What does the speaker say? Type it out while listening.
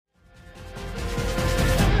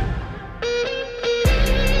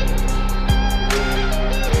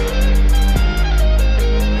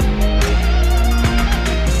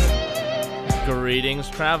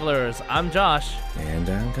Travelers. I'm Josh. And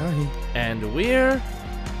I'm Kahi. And we're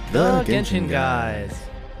the Genshin Guys.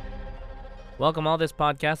 Welcome. All this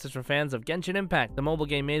podcast is for fans of Genshin Impact, the mobile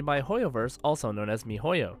game made by Hoyoverse, also known as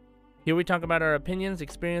MiHoYo. Here we talk about our opinions,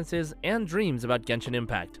 experiences, and dreams about Genshin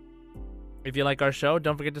Impact. If you like our show,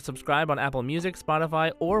 don't forget to subscribe on Apple Music,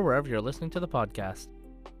 Spotify, or wherever you're listening to the podcast.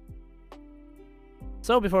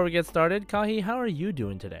 So before we get started, Kahi, how are you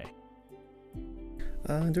doing today?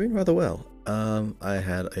 Doing rather well. I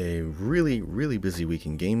had a really busy week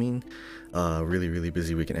in gaming, really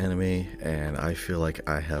busy week in anime, and I feel like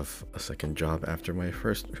I have a second job after my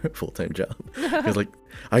first full-time job. Because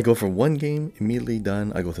I go from one game, immediately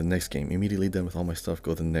done, I go to the next game, immediately done with all my stuff,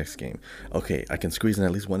 go to the next game. Okay, I can squeeze in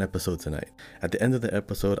at least one episode tonight. At the end of the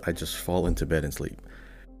episode, I just fall into bed and sleep.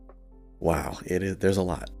 Wow, there's a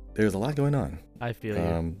lot. There's a lot going on. I feel you.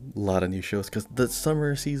 A lot of new shows because the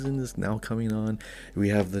summer season is now coming on. We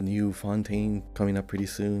have the new Fontaine coming up pretty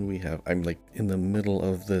soon. I'm in the middle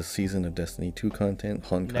of the season of Destiny 2 content.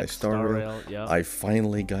 Honkai Star Rail. Yep. I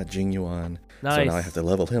finally got Jinyu on. Nice. So now I have to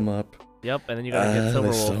level him up. Yep, and then you gotta get Silver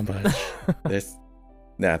There's Wolf. so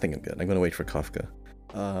much. I think I'm good. I'm gonna wait for Kafka.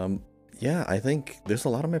 Yeah, I think there's a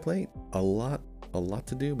lot on my plate. A lot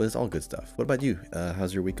to do, but it's all good stuff. What about you?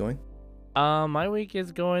 How's your week going? My week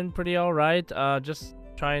is going pretty alright. Just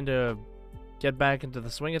trying to get back into the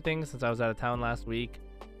swing of things since I was out of town last week.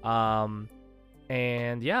 And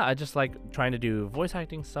yeah, I just like trying to do voice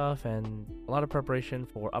acting stuff and a lot of preparation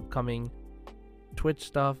for upcoming Twitch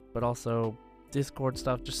stuff, but also Discord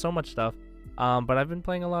stuff, just so much stuff. But I've been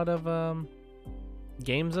playing a lot of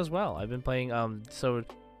games as well. I've been playing so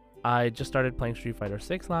I just started playing Street Fighter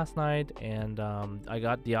 6 last night, and I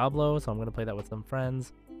got Diablo, so I'm gonna play that with some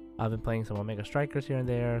friends. I've been playing some Omega Strikers here and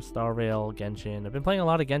there, Star Rail, Genshin. I've been playing a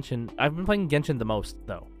lot of Genshin. I've been playing Genshin the most,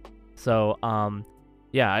 though. So,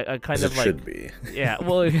 yeah, I kind of like... should be. Yeah,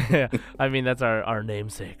 well, yeah, I mean, that's our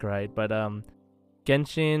namesake, right? But,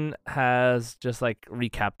 Genshin has just,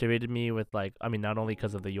 recaptivated me with, not only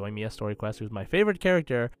because of the Yoimiya story quest, who's my favorite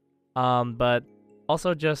character, but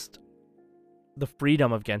also just the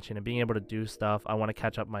freedom of Genshin and being able to do stuff. I want to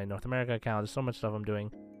catch up my North America account. There's so much stuff I'm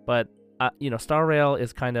doing. But Star Rail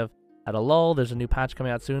is kind of at a lull. There's a new patch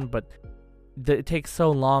coming out soon, but it takes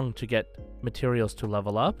so long to get materials to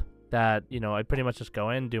level up that, I pretty much just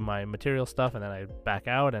go in, do my material stuff, and then I back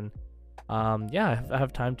out, and I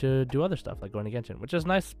have time to do other stuff, like going to Genshin, which is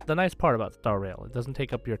nice. The nice part about Star Rail, it doesn't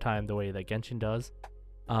take up your time the way that Genshin does,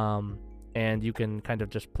 and you can kind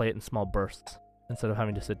of just play it in small bursts instead of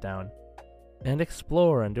having to sit down and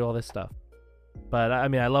explore and do all this stuff. But,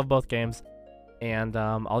 I love both games. And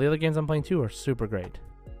all the other games I'm playing too are super great.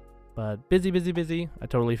 But busy. I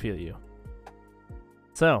totally feel you.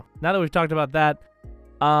 So, now that we've talked about that,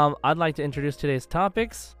 I'd like to introduce today's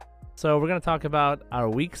topics. So, we're going to talk about our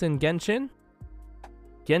weeks in Genshin,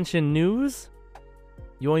 Genshin news,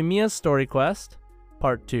 Yoimiya's story quest,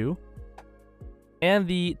 part 2, and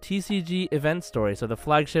the TCG event story. So, the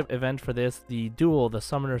flagship event for this, the Duel, the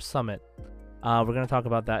Summoner Summit. We're going to talk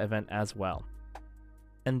about that event as well.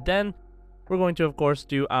 And then we're going to, of course,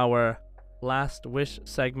 do our last wish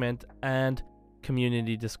segment and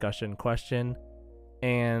community discussion question.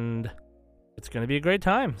 And it's going to be a great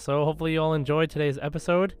time. So hopefully you all enjoyed today's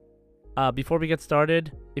episode. Before we get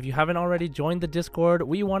started, if you haven't already joined the Discord,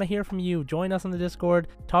 we want to hear from you. Join us on the Discord.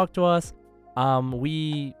 Talk to us.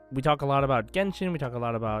 We talk a lot about Genshin. We talk a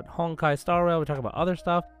lot about Honkai Star Rail. We talk about other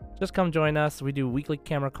stuff. Just come join us. We do weekly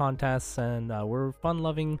camera contests, and we're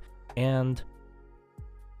fun-loving and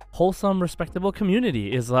wholesome, respectable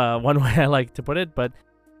community is one way I like to put it, but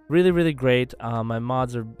really great. My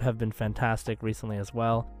mods have been fantastic recently as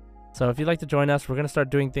well. So if you'd like to join us, we're going to start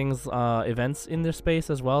doing things, events in this space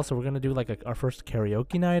as well. So we're going to do our first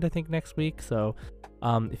karaoke night, I think, next week. So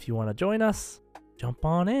if you want to join us, jump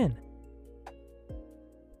on in.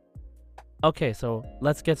 Okay, so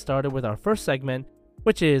let's get started with our first segment,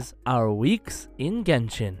 which is our weeks in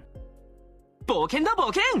Genshin. Boken da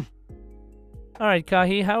boken! Alright,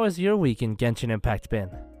 Kahi, how has your week in Genshin Impact been?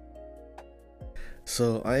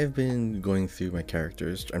 So I've been going through my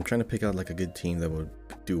characters. I'm trying to pick out a good team that would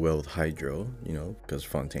do well with Hydro, because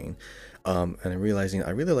Fontaine. And I'm realizing I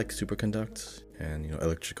really like Superconduct and,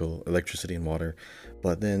 electricity and water.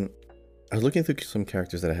 But then I was looking through some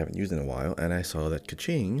characters that I haven't used in a while, and I saw that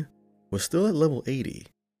Kaching was still at level 80,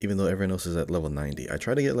 even though everyone else is at level 90. I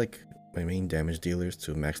try to get my main damage dealers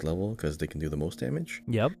to max level because they can do the most damage.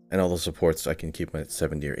 Yep. And all the supports I can keep them at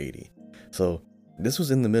 70 or 80. So this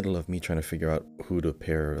was in the middle of me trying to figure out who to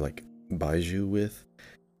pair Baiju with.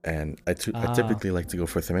 And I typically like to go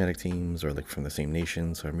for thematic teams or from the same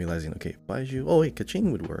nation. So I'm realizing, okay, Baiju,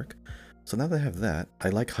 Kaching would work. So now that I have that, I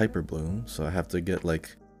like Hyper Bloom, so I have to get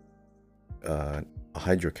like a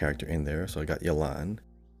Hydro character in there. So I got Yalan,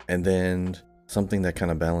 and then something that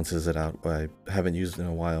kind of balances it out. I haven't used in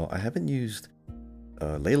a while. I haven't used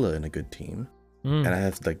Layla in a good team, and I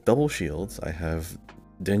have like double shields. I have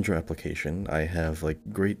Dendro application. I have like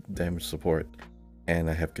great damage support, and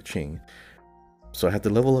I have Kaching. So I had to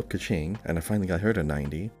level up Kaching, and I finally got her to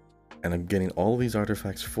 90. And I'm getting all these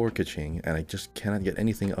artifacts for Kaching, and I just cannot get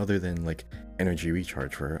anything other than like energy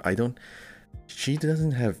recharge for her. She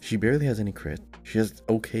barely has any crit. She has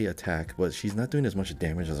okay attack, but she's not doing as much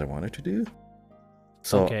damage as I want her to do.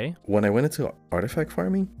 So when I went into artifact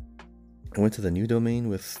farming, I went to the new domain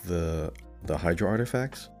with the Hydro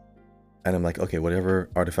artifacts, and I'm like, okay, whatever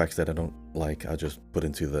artifacts that I don't like, I'll just put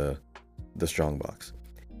into the strong box.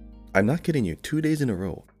 I'm not kidding you, 2 days in a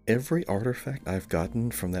row, every artifact I've gotten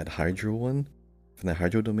from that Hydro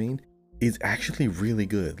domain is actually really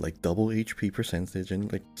good. Like double HP percentage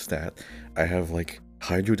and like stat. I have like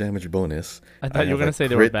Hydro damage bonus. I thought you were gonna say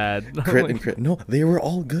they were bad. Crit and crit. No, they were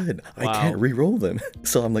all good. Wow. I can't re-roll them.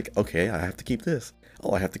 So I'm like, okay, I have to keep this.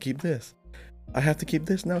 Oh, I have to keep this. I have to keep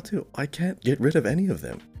this now too. I can't get rid of any of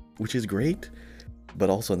them, which is great, but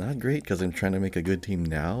also not great because I'm trying to make a good team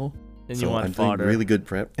now. And so you want I'm fodder. doing really good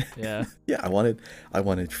prep. Yeah. Yeah, I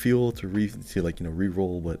wanted fuel to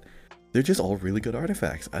re-roll, but they're just all really good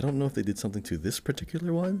artifacts. I don't know if they did something to this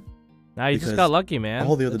particular one. Nah, you just got lucky, man.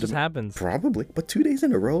 All the other just happens. Probably, but 2 days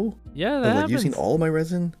in a row. Yeah, that happens. Using all my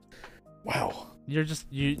resin. Wow. You're just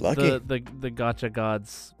lucky. The gacha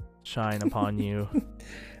gods shine upon you.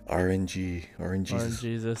 RNG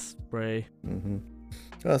Jesus spray.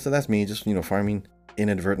 Well, so that's me, just farming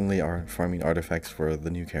inadvertently, farming artifacts for the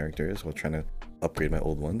new characters while trying to upgrade my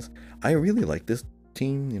old ones. I really like this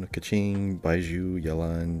team, Kaching, Baiju,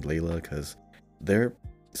 Yelan, Layla, because their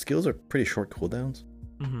skills are pretty short cooldowns.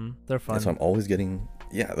 They're fun. And so I'm always getting,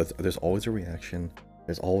 there's always a reaction.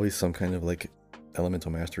 There's always some kind of like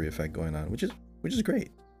elemental mastery effect going on, which is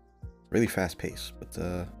great. Really fast pace.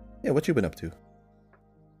 But what you been up to?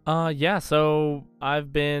 So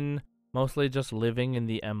I've been mostly just living in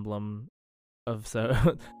the Emblem of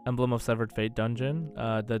Severed Fate dungeon,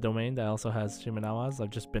 the domain that also has Shimenawas.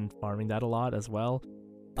 I've just been farming that a lot as well.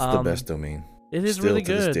 It's the best domain. It is really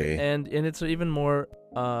good, and it's even more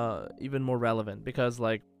relevant because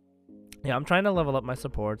I'm trying to level up my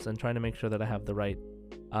supports and trying to make sure that I have the right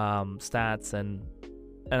stats, and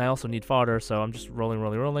I also need fodder, so I'm just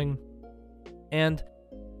rolling, and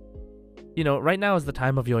right now is the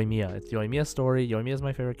time of Yoimiya. It's Yoimiya's story. Yoimiya is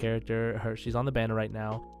my favorite character. She's on the banner right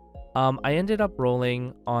now. I ended up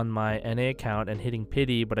rolling on my NA account and hitting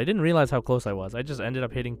pity, but I didn't realize how close I was. I just ended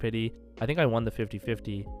up hitting pity. I think I won the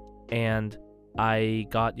 50-50, and I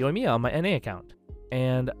got Yoimiya on my NA account.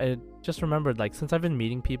 And I just remembered, since I've been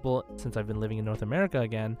meeting people, since I've been living in North America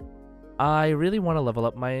again, I really want to level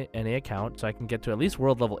up my NA account so I can get to at least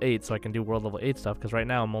world level 8 so I can do world level 8 stuff, because right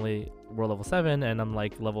now I'm only world level 7 and I'm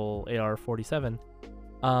level AR 47.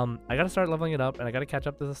 I gotta start leveling it up, and I gotta catch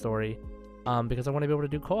up to the story. Because I want to be able to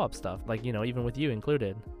do co-op stuff, even with you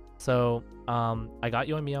included. So, I got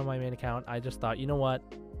Yoimiya on my main account. I just thought, you know what?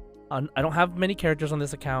 I don't have many characters on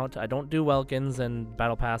this account. I don't do Welkins and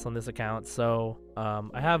Battle Pass on this account. So,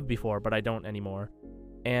 I have before, but I don't anymore.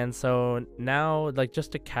 And so now,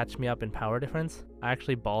 just to catch me up in power difference, I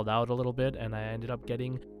actually balled out a little bit, and I ended up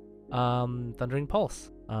getting, Thundering Pulse,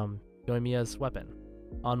 Yoimiya's weapon,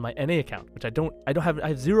 on my NA account, which I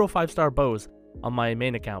have 0 5-star bows on my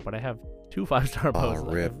main account, but I have 2 5-star bows.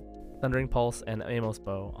 Rip. Thundering Pulse and Amos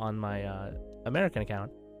bow on my American account,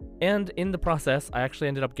 and in the process I actually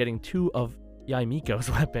ended up getting 2 of Yaimiko's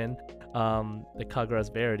weapon, the Kagura's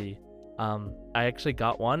Verity. I actually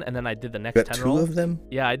got one, and then I did the next 10 roll. 2 of them?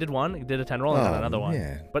 Yeah, I did one, did a 10 roll, and got another one.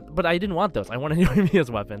 Man. But I didn't want those. I wanted Yaimiya's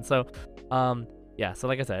weapon. So so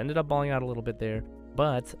like I said, I ended up balling out a little bit there.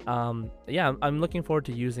 But I'm looking forward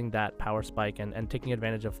to using that power spike and taking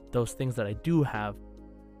advantage of those things that I do have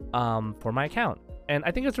for my account. And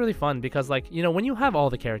I think it's really fun because when you have all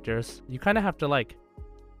the characters, you kind of have to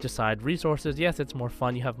decide resources. Yes, it's more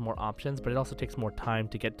fun, you have more options, but it also takes more time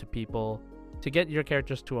to get to people, to get your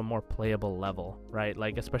characters to a more playable level, right?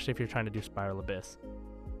 Especially if you're trying to do Spiral Abyss.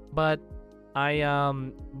 But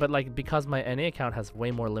because my NA account has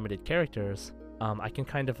way more limited characters, I can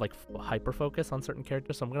kind of hyper focus on certain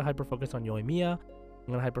characters. So I'm gonna hyper focus on Yoimiya. I'm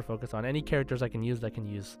gonna hyper focus on any characters I can use that can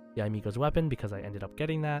use Yaimiko's weapon, because I ended up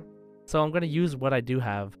getting that. So I'm gonna use what I do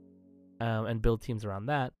have, and build teams around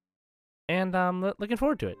that. And I'm looking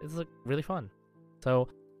forward to it. It's really fun. So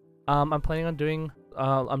I'm planning on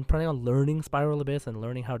learning Spiral Abyss and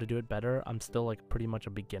learning how to do it better. I'm still pretty much a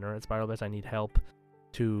beginner at Spiral Abyss. I need help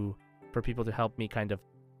to for people to help me kind of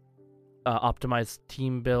optimize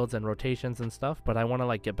team builds and rotations and stuff, but I want to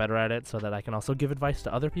like get better at it so that I can also give advice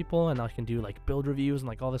to other people, and I can do like build reviews and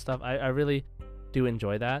like all this stuff. I really do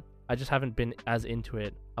enjoy that. I just haven't been as into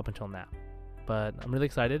it up until now, but I'm really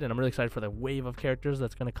excited, and I'm really excited for the wave of characters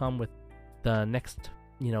that's going to come with the next,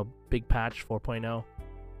 you know, big patch 4.0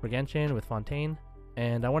 for Genshin with Fontaine,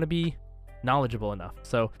 and I want to be knowledgeable enough.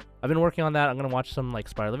 So I've been working on that. I'm going to watch some like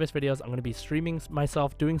Spiral Abyss videos. I'm going to be streaming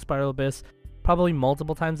myself doing Spiral Abyss probably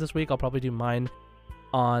multiple times this week. I'll probably do mine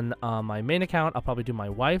on my main account. I'll probably do my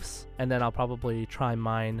wife's, and then I'll probably try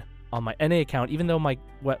mine on my NA account. Even though my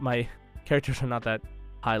characters are not that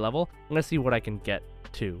high level, I'm gonna see what I can get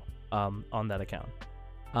to on that account.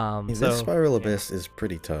 This Spiral Abyss is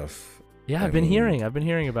pretty tough. Yeah, I've been hearing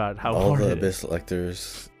about how all hard the it Abyss is.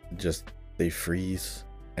 Electors just they freeze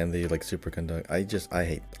and they like superconduct.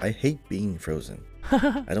 I hate being frozen.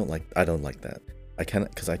 I don't like that. I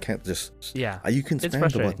can't just you can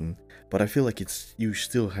spam the button, but I feel like you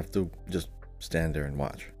still have to just stand there and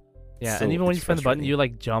watch. Yeah, so and even when you spam the button, you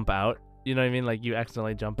like jump out. You know what I mean? Like you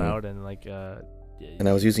accidentally jump out and like and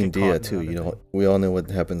I was using Dia too. You know, we all know what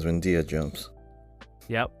happens when Dia jumps.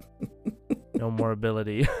 Yep. No more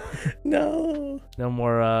ability. No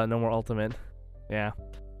more ultimate. Yeah.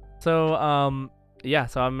 So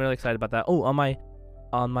so I'm really excited about that. Oh, on my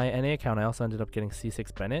NA account, I also ended up getting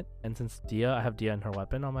C6 Bennett, and since I have Dia and her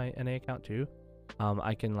weapon on my NA account too,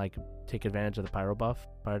 I can like take advantage of the pyro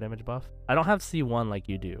damage buff. I don't have C1 like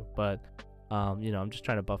you do, but you know, I'm just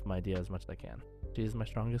trying to buff my Dia as much as I can. She's my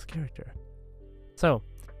strongest character. So,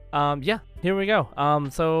 here we go.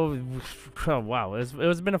 Wow,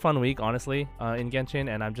 it's been a fun week, honestly, in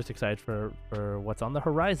Genshin, and I'm just excited for what's on the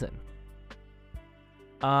horizon.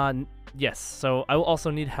 Yes, so I will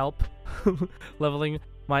also need help leveling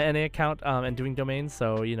my NA account and doing domains.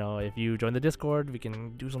 So, you know, if you join the Discord, we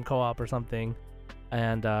can do some co-op or something,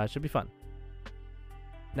 and it should be fun.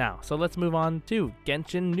 Now, so let's move on to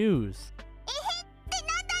Genshin news.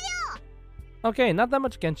 Okay, not that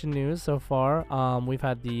much Genshin news so far. We've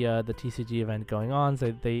had the TCG event going on,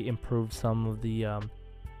 so they improved some of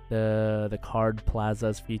the card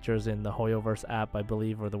plazas features in the Hoyoverse app, I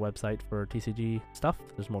believe, or the website for TCG stuff.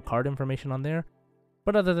 There's more card information on there.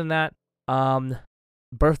 But other than that,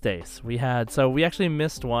 birthdays we had. So we actually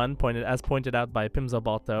missed one, pointed out by Pimzo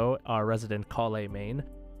Balto, our resident Kale main.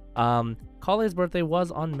 Kale's birthday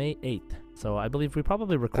was on May 8th. So I believe we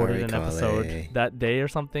probably recorded an episode that day or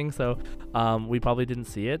something. So we probably didn't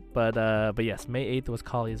see it. But yes, May 8th was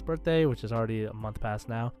Kale's birthday, which is already a month past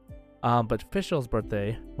now. But Fischl's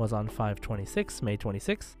birthday was on May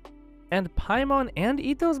 26th. And Paimon and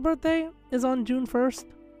Ito's birthday is on June 1st,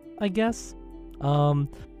 I guess.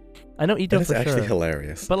 I know Ito for sure. That's actually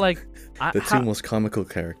hilarious. But like the two most comical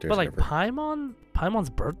characters. But like ever. Paimon's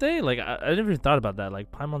birthday? Like I never even thought about that.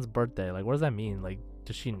 Like Paimon's birthday. Like what does that mean? Like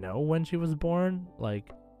does she know when she was born? Like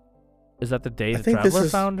is that the day the Traveler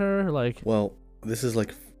found her? Like well, this is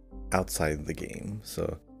like outside the game.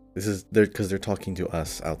 So this is because they're talking to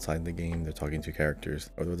us outside the game. They're talking to characters,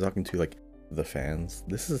 or they're talking to like the fans.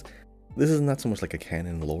 This is not so much like a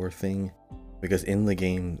canon lore thing, because in the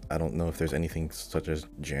game I don't know if there's anything such as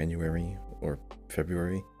January or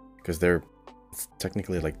February, because they're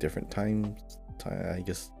technically like different times. I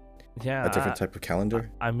guess a different type of calendar.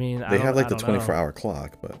 I mean, they have like the 24-hour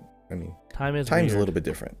clock, but I mean, time's a little bit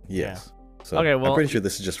different. Yes. Yeah. So okay, well, I'm pretty sure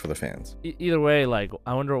this is just for the fans. Either way, like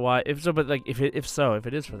I wonder why. If so, but like if it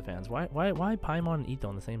is for the fans, why Paimon and Ito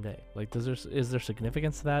on the same day? Like, is there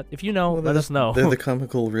significance to that? If you know, let us know. They're the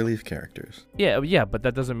comical relief characters. Yeah, but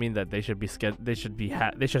that doesn't mean that they should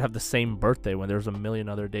have the same birthday when there's a million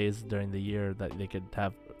other days during the year that they could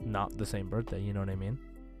have not the same birthday. You know what I mean?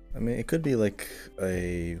 I mean, it could be like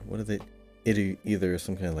either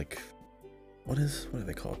some kind of like what are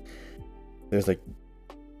they called? There's like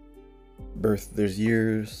there's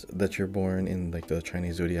years that you're born in like the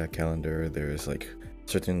Chinese zodiac calendar. There's like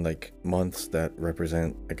certain like months that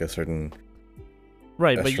represent like a certain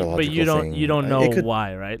right, but you don't know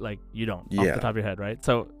why, right? Like you don't off the top of your head, right?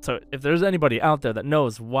 So if there's anybody out there that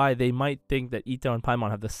knows why they might think that Ito and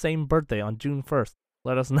Paimon have the same birthday on June 1st,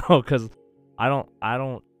 let us know, because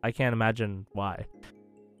I can't imagine why.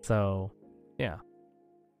 So yeah,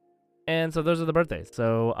 and so those are the birthdays.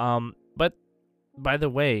 So but by the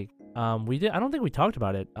way, I don't think we talked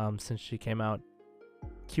about it since she came out.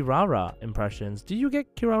 Kirara impressions. Do you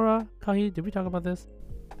get Kirara, Kahi? Did we talk about this?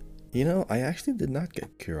 You know, I actually did not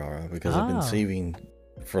get Kirara because I've been saving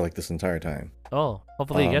for like this entire time. Oh,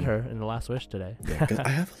 hopefully you get her in the last wish today. Yeah, because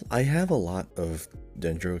I have a lot of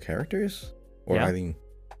Dendro characters, or I mean,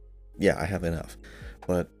 yeah, I have enough,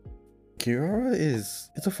 but Kirara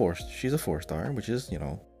it's a four. She's a 4-star, which is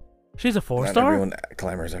She's a not 4-star? everyone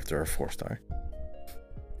clamors after a 4-star.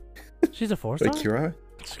 She's a 4-star? Wait, Kirara?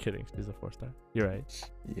 Just kidding. She's a 4-star. You're right.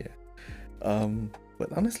 Yeah.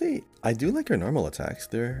 But honestly, I do like her normal attacks.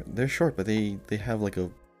 They're short, but they have like a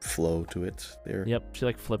flow to it. Yep. She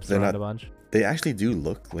like flips they're around not- a bunch. They actually do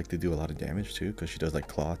look like they do a lot of damage too, because she does like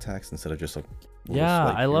claw attacks instead of just like. Yeah,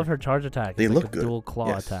 I love her charge attack. They It's look like a good. dual claw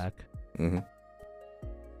Yes. attack. Mm-hmm.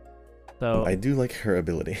 So I do like her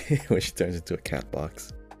ability when she turns into a cat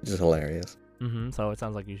box, which is hilarious. so it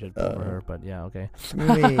sounds like you should pull for her, but yeah, okay.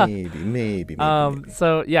 maybe.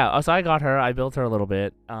 So yeah, so I got her. I built her a little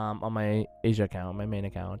bit on my Asia account, my main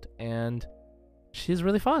account, and she's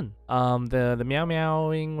really fun. The meow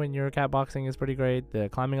meowing when you're cat boxing is pretty great. The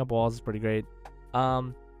climbing up walls is pretty great.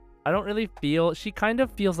 I don't really feel. She kind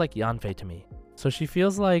of feels like Yanfei to me. So she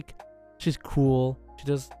feels like she's cool. She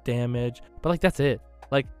does damage, but like that's it.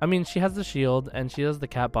 Like I mean, she has the shield and she does the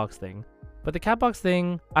cat box thing. But the cat box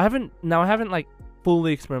thing, I haven't like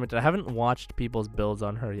fully experimented. I haven't watched people's builds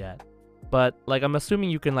on her yet. But like I'm assuming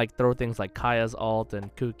you can like throw things like Kaya's ult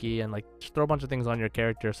and Kuki and like just throw a bunch of things on your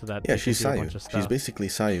character so that Yeah, they can she's do a bunch Sayu. of stuff. She's basically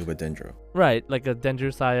Sayu with Dendro. Right, like a Dendro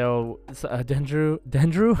Sayo, a Dendro,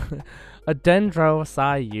 a Dendro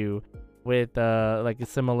Sayu with like a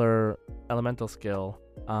similar elemental skill,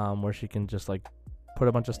 where she can just like put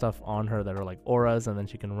a bunch of stuff on her that are like auras, and then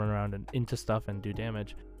she can run around and into stuff and do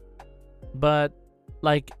damage. But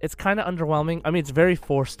like it's kind of underwhelming. I mean, it's very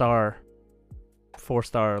 4-star,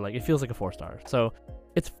 like it feels like a 4-star. So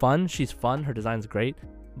it's fun. She's fun. Her design's great,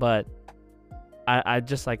 but I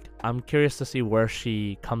just like I'm curious to see where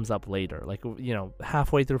she comes up later, like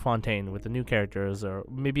halfway through Fontaine with the new characters, or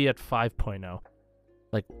maybe at 5.0.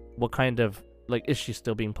 Like what kind of like is she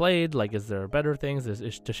still being played? Like is there better things?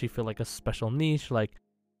 Does she feel like a special niche? Like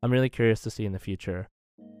I'm really curious to see in the future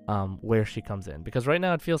where she comes in, because right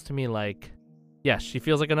now it feels to me like she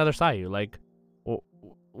feels like another Sayu. Like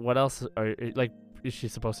what else is she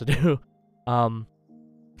supposed to do?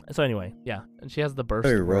 So anyway, and she has the burst.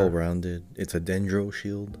 Very well-rounded. It's a Dendro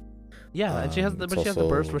shield. Yeah, and she has the it's she has the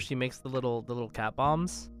burst also- where she makes the little cat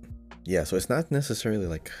bombs. Yeah, so it's not necessarily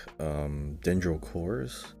like Dendro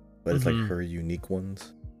cores, but it's like her unique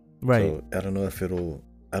ones. Right. So I don't know if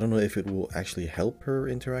it will actually help her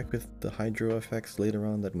interact with the hydro effects later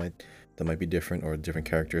on. That might be different, or different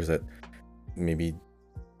characters that maybe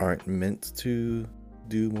aren't meant to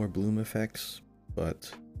do more bloom effects.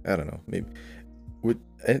 But I don't know. Maybe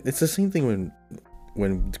it's the same thing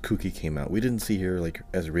when Kuki came out. We didn't see her like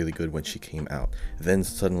as really good when she came out. Then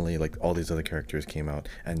suddenly like all these other characters came out,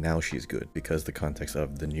 and now she's good because the context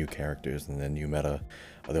of the new characters and the new meta,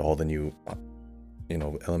 all the new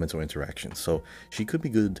elemental interactions. So she could be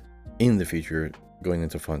good in the future going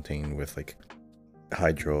into Fontaine with like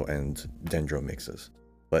Hydro and Dendro mixes.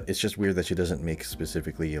 But it's just weird that she doesn't make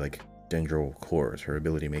specifically like Dendro cores. Her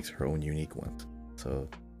ability makes her own unique ones. So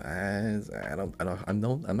I'm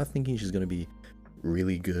not thinking she's gonna be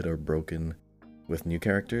really good or broken with new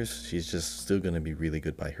characters. She's just still gonna be really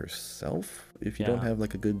good by herself if you don't have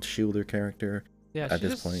like a good shielder character. At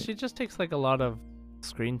this point, she just takes like a lot of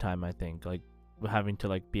screen time, I think, like having to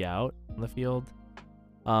like be out in the field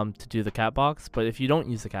to do the cat box. But if you don't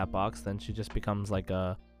use the cat box, then she just becomes like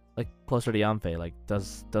closer to Yanfei, like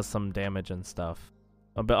does some damage and stuff.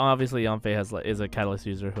 But obviously Yanfei is a catalyst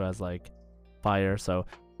user who has like fire, so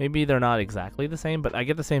maybe they're not exactly the same, but I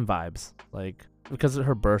get the same vibes, like because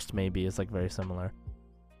her burst maybe is like very similar.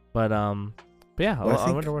 But yeah, well,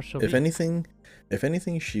 I wonder where she'll if be. anything,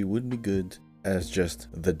 she would be good as just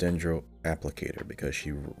the Dendro applicator, because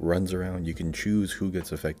she runs around. You can choose who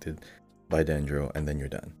gets affected by Dendro, and then you're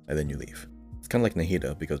done, and then you leave. It's kind of like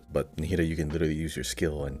Nahida, but Nahida you can literally use your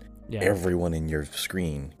skill, and everyone in your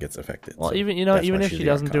screen gets affected. Well, so even if she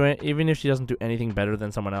doesn't do it, even if she doesn't do anything better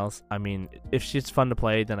than someone else, I mean, if she's fun to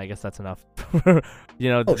play, then I guess that's enough.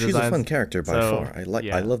 She's a fun character by far. I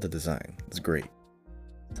love the design. It's great.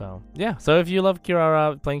 So so if you love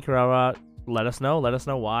playing Kirara, let us know. Let us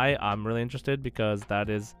know why. I'm really interested, because that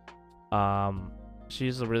is,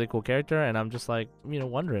 she's a really cool character, and I'm just like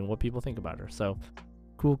wondering what people think about her. So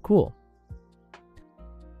cool.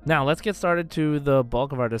 Now, let's get started to the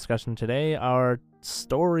bulk of our discussion today, our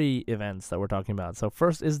story events that we're talking about. So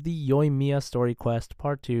first is the Yoimiya story quest,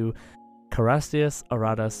 part 2, Carastius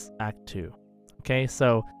Aratus, Act 2. Okay,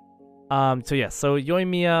 so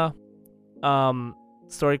Yoimiya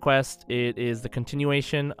story quest, it is the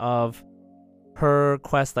continuation of her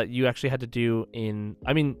quest that you actually had to do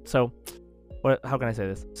how can I say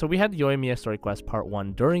this? So we had the Yoimiya story quest part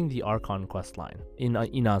 1 during the Archon quest line in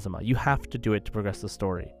Inazuma. You have to do it to progress the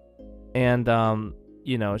story. And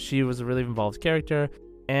you know, she was a really involved character,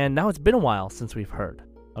 and now it's been a while since we've heard.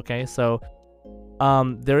 Okay, so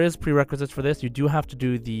there is prerequisites for this. You do have to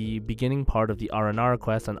do the beginning part of the Aranara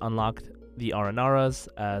quest and unlock the Aranaras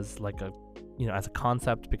as like a, you know, as a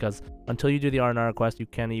concept, because until you do the Aranara quest, you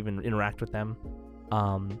can't even interact with them.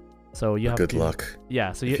 So you have Good to, luck.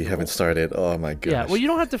 Yeah, so If you haven't started, oh my gosh. yeah, well, you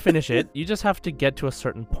don't have to finish it. You just have to get to a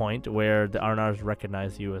certain point where the Aranaras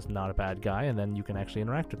recognize you as not a bad guy, and then you can actually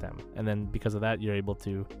interact with them. And then because of that, you're able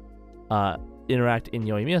to interact in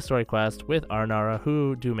Yoimiya story quest with Aranara,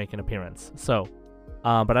 who do make an appearance. So,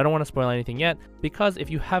 but I don't want to spoil anything yet, because if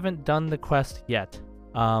you haven't done the quest yet,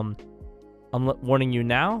 I'm warning you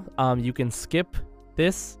now. You can skip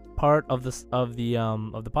this part of the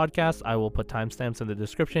podcast. I will put timestamps in the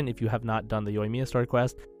description if you have not done the Yoimiya story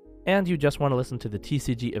quest and you just want to listen to the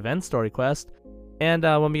TCG event story quest. And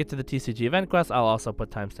when we get to the TCG event quest, I'll also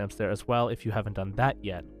put timestamps there as well if you haven't done that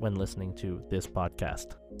yet when listening to this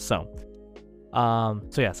podcast. So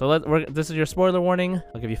this is your spoiler warning.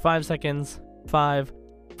 I'll give you 5 seconds. 5,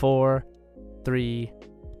 4, 3,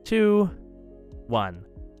 2, 1.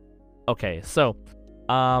 Okay, so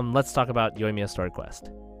let's talk about Yoimiya story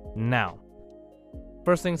quest. Now,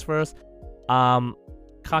 first things first, Kahi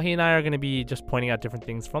and I are going to be just pointing out different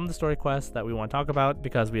things from the story quest that we want to talk about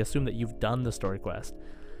because we assume that you've done the story quest.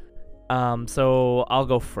 So I'll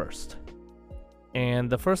go first. And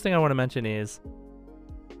the first thing I want to mention is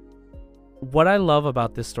what I love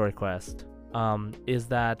about this story quest is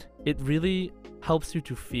that it really helps you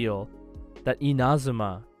to feel that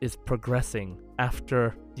Inazuma is progressing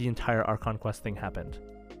after the entire Archon quest thing happened.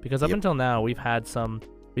 Because up until now, we've had some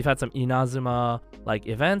Inazuma like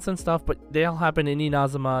events and stuff, but they all happen in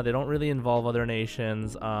Inazuma. They don't really involve other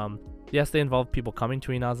nations. Yes, they involve people coming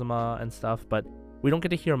to Inazuma and stuff, but we don't get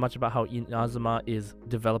to hear much about how Inazuma is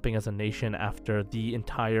developing as a nation after the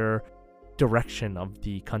entire direction of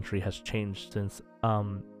the country has changed since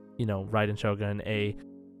Raiden Shogun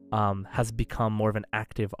has become more of an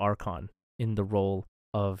active Archon in the role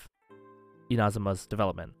of Inazuma's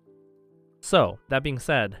development. So that being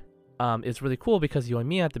said, it's really cool because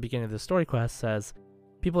Yoimiya at the beginning of the story quest says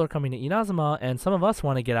people are coming to Inazuma and some of us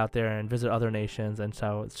want to get out there and visit other nations, and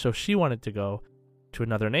so she wanted to go to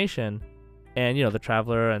another nation, and the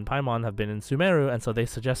Traveler and Paimon have been in Sumeru, and so they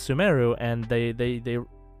suggest Sumeru, and they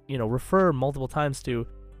refer multiple times to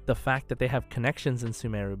the fact that they have connections in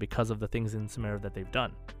Sumeru because of the things in Sumeru that they've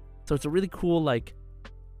done. So it's a really cool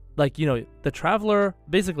the Traveler,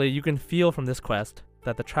 basically you can feel from this quest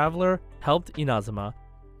that the Traveler helped Inazuma.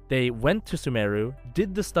 They went to Sumeru,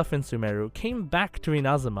 did the stuff in Sumeru, came back to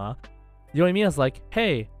Inazuma. Yoimiya's like,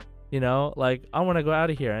 hey, I want to go out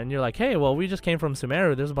of here. And you're like, hey, well, we just came from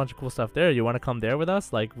Sumeru. There's a bunch of cool stuff there. You want to come there with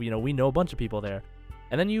us? Like, we know a bunch of people there.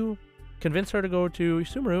 And then you convince her to go to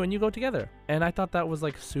Sumeru and you go together. And I thought that was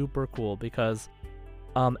like super cool because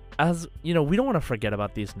as we don't want to forget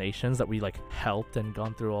about these nations that we helped and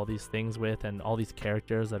gone through all these things with and all these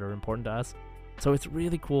characters that are important to us. So it's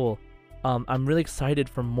really cool. I'm really excited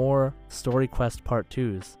for more story quest part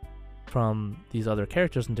 2s from these other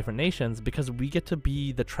characters in different nations because we get to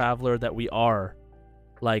be the Traveler that we are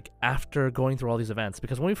after going through all these events.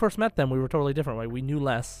 Because when we first met them, we were totally different, right? We knew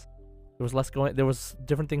less. There was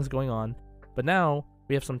different things going on, but now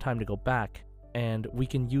we have some time to go back and we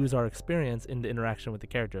can use our experience in the interaction with the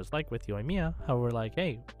characters, like with Yoimiya, how we're like,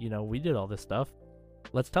 hey, we did all this stuff.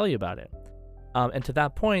 Let's tell you about it. And to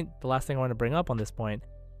that point, the last thing I want to bring up on this point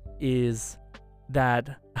is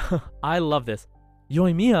that I love this.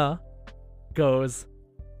 Yoimiya goes,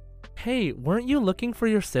 hey, weren't you looking for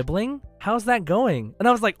your sibling? How's that going? And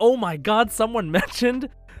I was like, oh my god, someone mentioned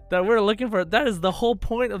that we're looking for it. That is the whole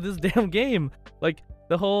point of this damn game.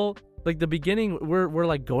 The beginning,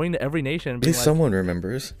 we're going to every nation. At least someone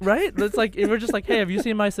remembers. Right? It's we're just like, hey, have you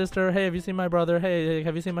seen my sister? Hey, have you seen my brother? Hey,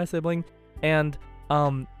 have you seen my sibling? And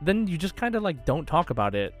then you just kind of don't talk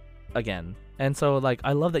about it again. And so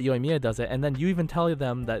I love that Yoimiya does it. And then you even tell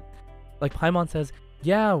them that Paimon says,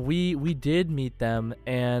 yeah, we did meet them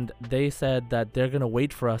and they said that they're gonna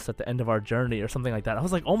wait for us at the end of our journey or something like that. I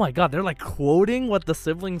was like, oh my god, they're quoting what the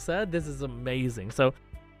sibling said. This is amazing. So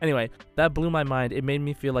anyway, that blew my mind. It made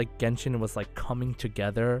me feel like Genshin was coming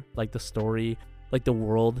together, the story, the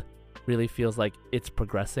world really feels like it's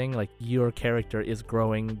progressing, your character is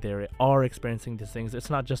growing, they are experiencing these things. It's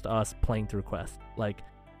not just us playing through quests.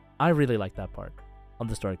 I really like that part of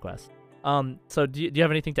the story quest. So do you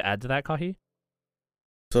have anything to add to that, Kahi?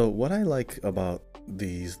 So what I like about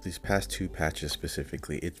these past 2 patches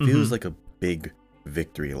specifically, it feels like a big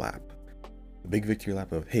victory lap. A big victory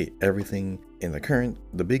lap of, hey, everything in the current,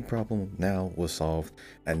 the big problem now was solved,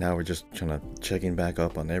 and now we're just trying to checking back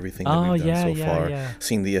up on everything that Oh we've done yeah, so yeah, far, yeah.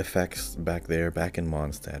 seeing the effects back there, back in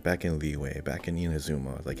Mondstadt, back in Liyue, back in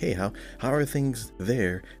Inazuma. Like, hey, how are things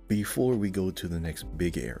there before we go to the next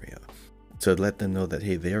big area? To let them know that,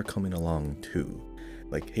 hey, they are coming along too.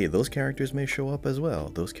 Like, hey, those characters may show up as well.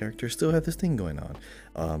 Those characters still have this thing going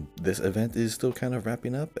on. This event is still kind of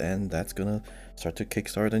wrapping up, and that's gonna start to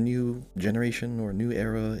kickstart a new generation or new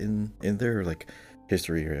era in their like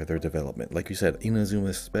history or their development. Like you said, Inazuma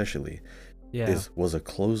especially Yeah. was a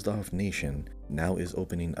closed off nation, now is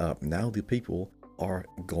opening up. Now the people are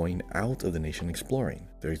going out of the nation exploring.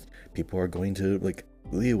 There's people are going to like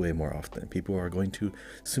Liyue more often. People are going to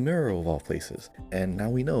Sumeru of all places, and now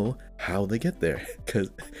we know how they get there because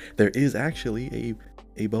there is actually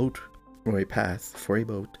a boat or a path for a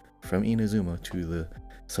boat from Inazuma to the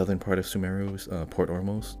southern part of Sumeru's Port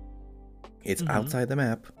Ormos. It's outside the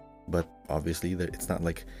map, but obviously it's not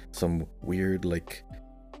like some weird like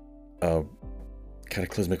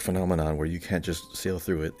cataclysmic phenomenon where you can't just sail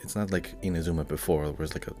through it. It's not like Inazuma before, where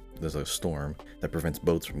there's a storm that prevents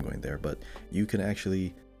boats from going there, but you can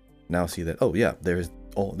actually now see that, oh yeah, there's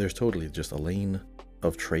totally just a lane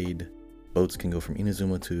of trade. Boats can go from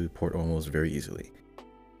Inazuma to Port Ormos very easily.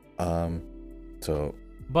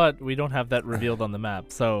 But we don't have that revealed on the map,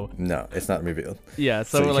 so no, it's not revealed. yeah.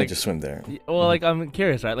 So So, you like, can't just swim there. well, like I'm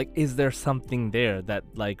curious, right? Like, is there something there that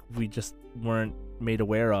like we just weren't made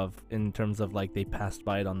aware of in terms of like they passed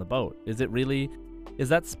by it on the boat? Is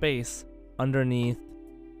that space underneath,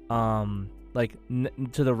 like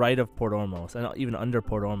to the right of Port Ormos and even under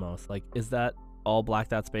Port Ormos? Like, is that all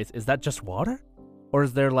blacked out space? Is that just water, or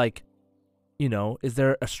is there like, is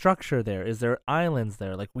there a structure there? Is there islands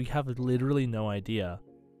there? Like, we have literally no idea.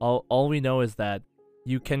 All we know is that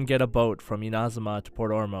you can get a boat from Inazuma to Port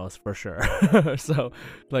Ormos for sure. So,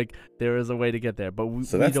 like, there is a way to get there, but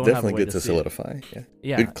So we that's don't have a definitely way good to to see it. solidify. Yeah.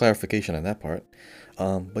 Yeah. Good clarification on that part.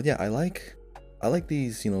 But yeah, I like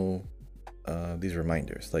these, these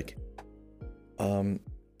reminders. Like,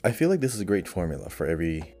 I feel like this is a great formula for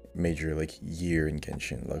every major like year in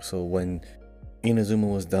Genshin. Like, so when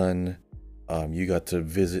Inazuma was done, you got to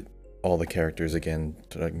visit all the characters again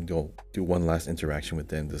to go do one last interaction with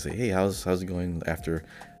them to say, hey, how's it going after,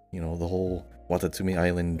 the whole Watatsumi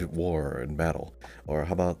Island war and battle, or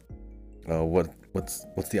how about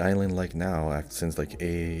what's the island like now since like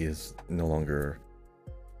A is no longer,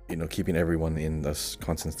 keeping everyone in this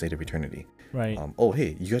constant state of eternity. Right. Oh,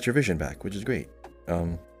 hey, you got your vision back, which is great.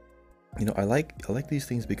 I like these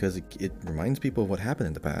things because it reminds people of what happened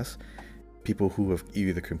in the past. People who have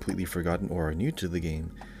either completely forgotten or are new to the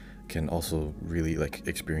game can also really like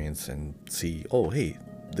experience and see, oh hey,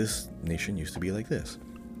 this nation used to be like this.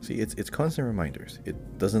 See, it's constant reminders.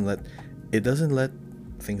 It doesn't let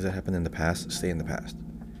things that happened in the past stay in the past.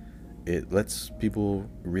 It lets people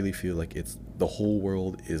really feel like it's the whole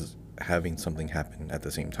world is having something happen at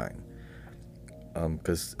the same time.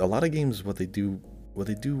 Because a lot of games, what they do,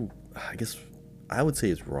 I guess I would say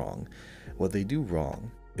is wrong. What they do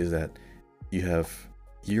wrong is that you have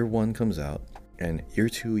year 1 comes out, and year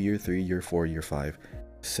 2, year 3, year 4, year 5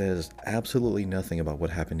 says absolutely nothing about what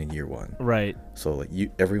happened in year 1. Right. So like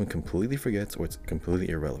everyone completely forgets, or it's completely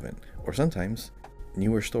irrelevant. Or sometimes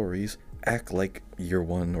newer stories act like year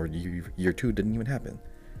 1 or year 2 didn't even happen.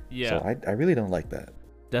 Yeah. So I really don't like that.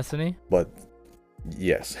 Destiny? But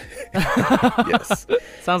yes. Yes.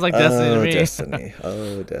 Sounds like Destiny to me. Destiny.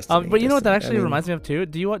 Oh, Destiny. But you know what that Destiny. actually reminds me of too?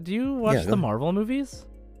 Do you watch Yeah, the Marvel movies?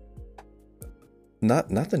 Not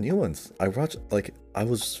the new ones. I watched I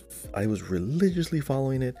was religiously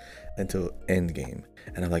following it until Endgame,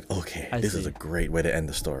 and I'm like, okay, this is a great way to end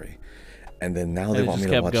the story. And then now they want me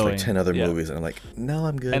to watch like 10 other movies, and I'm like, no,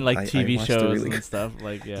 I'm good. And like TV I shows and stuff,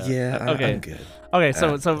 like yeah. Yeah, Okay. I'm good. Okay,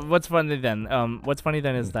 so what's funny then? What's funny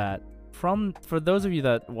then is that for those of you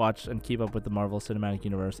that watch and keep up with the Marvel Cinematic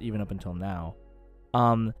Universe even up until now,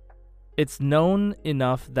 it's known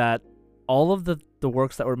enough that all of the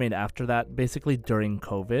works that were made after that, basically during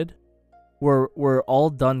COVID, were all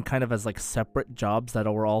done kind of as like separate jobs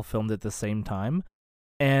that were all filmed at the same time.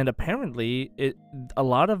 And apparently a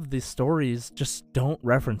lot of the stories just don't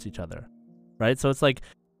reference each other, right? So it's like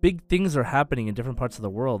big things are happening in different parts of the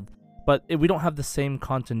world, but we don't have the same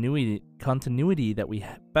continuity that we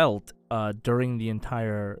felt during the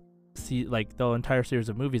entire series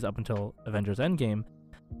of movies up until Avengers Endgame,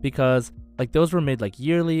 because like those were made like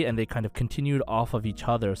yearly and they kind of continued off of each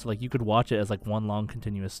other. So like you could watch it as like one long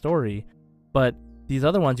continuous story, but these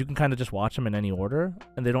other ones you can kind of just watch them in any order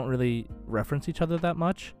and they don't really reference each other that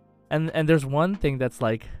much. And there's one thing that's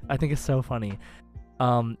like I think is so funny.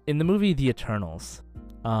 In the movie The Eternals,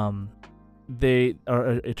 they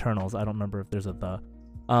are Eternals. I don't remember if there's a the.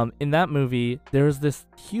 In that movie, there's this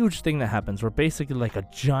huge thing that happens where basically like a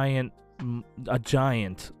giant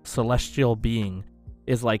celestial being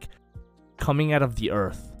is like coming out of the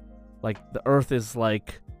earth. Like the earth is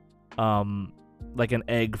like an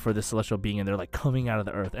egg for the celestial being, and they're like coming out of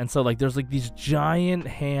the earth. And so like there's like these giant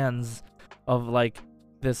hands of like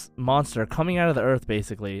this monster coming out of the earth,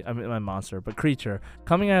 basically. I mean, not monster, but creature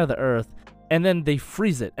coming out of the earth, and then they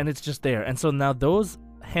freeze it, and it's just there. And so now those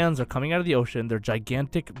hands are coming out of the ocean. They're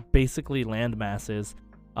gigantic, basically land masses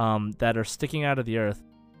that are sticking out of the earth,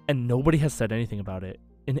 and nobody has said anything about it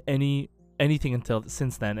in anything until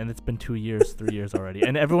since then, and it's been 2 years, 3 years already,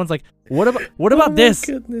 and everyone's like, what about this?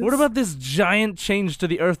 Goodness. What about this giant change to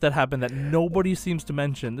the earth that happened that nobody seems to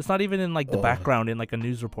mention? It's not even in like the background in like a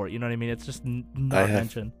news report, you know what I mean? It's just not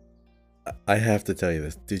mentioned. I have to tell you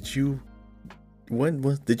this. Did you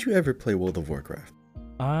ever play World of Warcraft?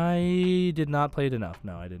 I did not play it enough.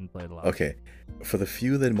 No, I didn't play it a lot. Okay, for the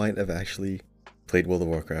few that might have actually played World of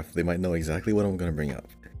Warcraft, they might know exactly what I'm going to bring up.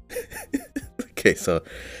 Okay, so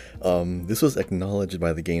this was acknowledged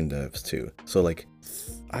by the game devs too. So like,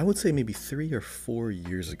 I would say maybe 3 or 4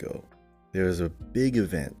 years ago, there was a big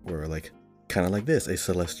event where like, kind of like this, a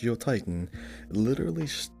celestial titan literally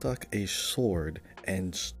stuck a sword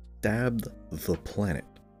and stabbed the planet.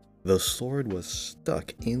 The sword was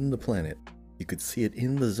stuck in the planet. You could see it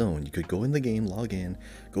in the zone. You could go in the game, log in,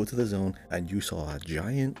 go to the zone, and you saw a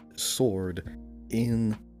giant sword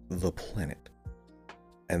in the planet.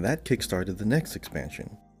 And that kickstarted the next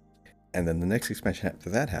expansion. And then the next expansion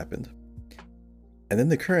after that happened. And then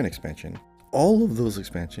the current expansion. All of those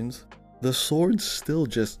expansions, the sword's still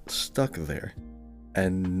just stuck there.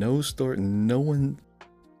 And no one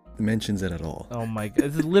mentions it at all. Oh my god,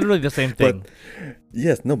 it's literally the same thing.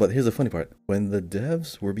 But here's the funny part. When the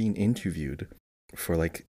devs were being interviewed for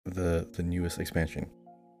like the newest expansion,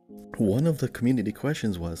 one of the community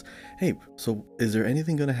questions was, hey, so is there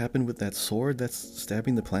anything going to happen with that sword that's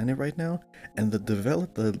stabbing the planet right now? And the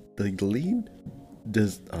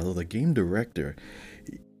game director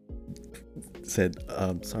said,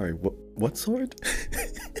 sorry, what sword?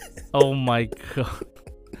 Oh my god.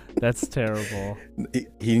 That's terrible.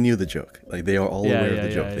 He knew the joke. Like, they are all aware of the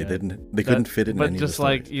joke. They couldn't fit it in any of the just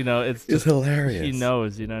like, you know, it's hilarious. He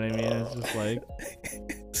knows, you know what I mean? It's just like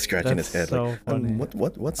scratching his head. So like, funny.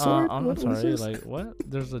 What sword? I'm sorry, like what?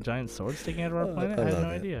 There's a giant sword sticking out of our planet? I had no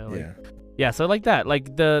idea. Like, yeah. Yeah, so like that.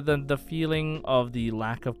 Like the feeling of the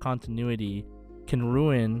lack of continuity can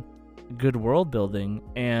ruin good world building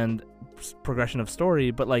and progression of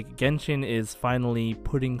story, but like Genshin is finally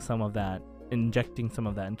putting some of that, injecting some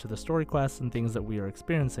of that into the story quests and things that we are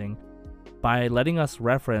experiencing by letting us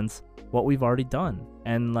reference what we've already done,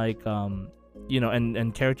 and like you know,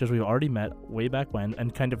 and characters we've already met way back when,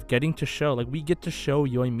 and kind of getting to show, like, we get to show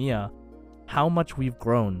Yoimiya how much we've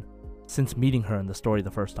grown since meeting her in the story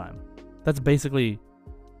the first time. That's basically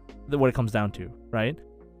what it comes down to, right?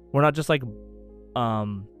 We're not just like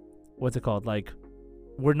what's it called, like,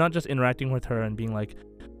 we're not just interacting with her and being like,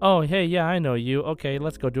 oh, hey, yeah, I know you. Okay,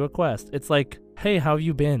 let's go do a quest. It's like, hey, how have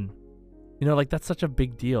you been? You know, like, that's such a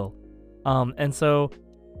big deal. And so,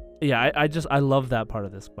 yeah, I love that part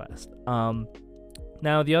of this quest.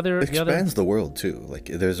 Now it expands the world too. Like,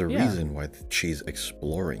 there's a reason why she's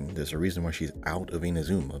exploring. There's a reason why she's out of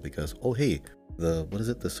Inazuma, because, oh, hey, the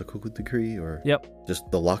Sakoku decree, or just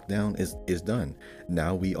the lockdown is done.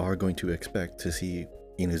 Now we are going to expect to see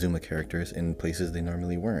Inazuma characters in places they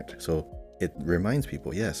normally weren't. So it reminds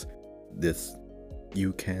people, yes, these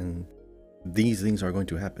things are going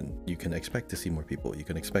to happen. You can expect to see more people. You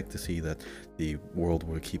can expect to see that the world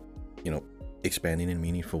will keep, expanding in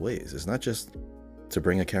meaningful ways. It's not just to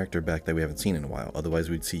bring a character back that we haven't seen in a while. Otherwise,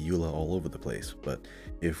 we'd see Eula all over the place. But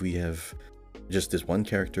if we have just this one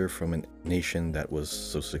character from a nation that was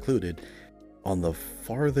so secluded on the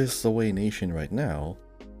farthest away nation right now,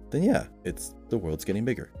 then yeah, the world's getting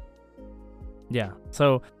bigger. Yeah.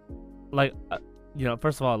 So, like,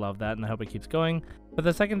 first of all, I love that, and I hope it keeps going. But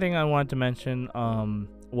the second thing I wanted to mention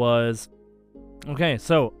was, okay,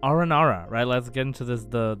 so Aranara, right? Let's get into this,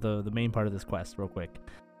 the main part of this quest real quick.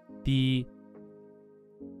 The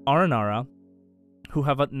Aranara, who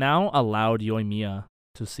have now allowed Yoimiya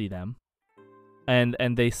to see them, and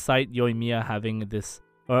they cite Yoimiya having this,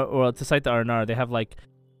 or to cite the Aranara, they have like,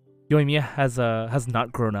 Yoimiya has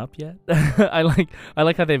not grown up yet. I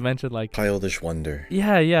like how they mentioned, like, childish wonder.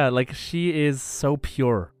 Yeah, like, she is so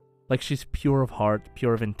pure. Like, she's pure of heart,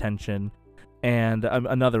 pure of intention, and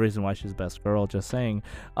another reason why she's best girl, just saying.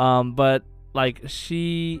 But like,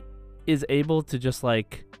 she is able to just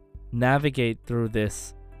like navigate through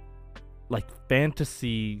this like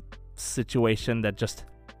fantasy situation that just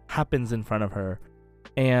happens in front of her,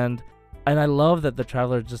 and I love that the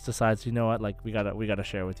traveler just decides, you know what, like we gotta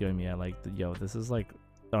share with Yoimiya, like, yo, this is like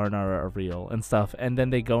Aranara are real and stuff, and then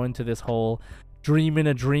they go into this whole dream in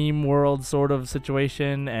a dream world sort of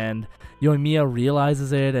situation, and Yoimiya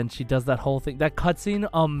realizes it, and she does that whole thing. That cutscene,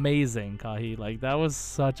 amazing, Kahi. Like, that was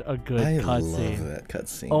such a good cutscene. I love that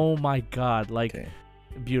cutscene. Oh my god, like,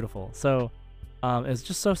 beautiful. So, it's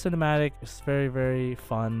just so cinematic. It's very, very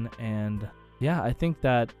fun, and yeah, I think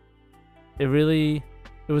that it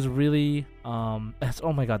was really,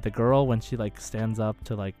 oh my god, the girl when she like stands up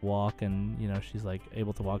to like walk, and you know she's like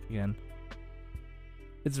able to walk again.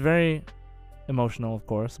 It's very emotional, of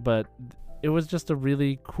course, but it was just a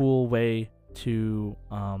really cool way to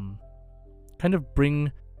kind of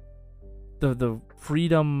bring the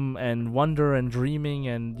freedom and wonder and dreaming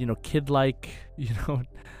and, you know, kid-like, you know,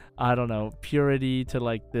 I don't know, purity to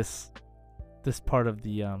like this part of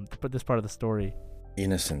the story.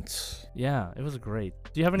 Innocence. Yeah, it was great.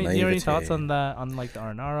 Do you have any thoughts on that, on like the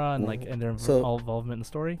Aranara and like and their involvement in the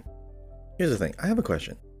story? Here's the thing. I have a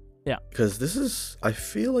question. Yeah. Because I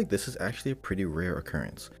feel like this is actually a pretty rare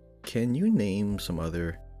occurrence. Can you name some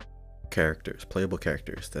other characters, playable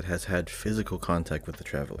characters, that has had physical contact with the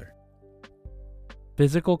Traveler?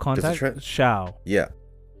 Physical contact? Xiao. Yeah.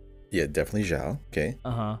 Yeah, definitely Zhao. Okay.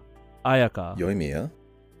 Uh-huh. Ayaka. Yoimiya.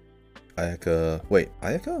 Ayaka. Wait,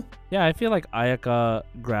 Ayaka? Yeah, I feel like Ayaka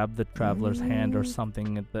grabbed the Traveler's hand or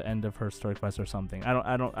something at the end of her story quest or something.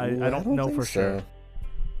 I don't know for sure.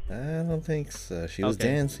 I don't think so. She was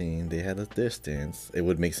dancing. They had a distance. It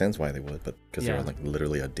would make sense why they would, but because they were like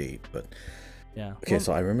literally a date. But yeah. Okay,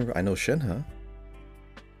 so I know Shenhe.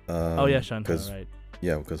 Shenhe, right?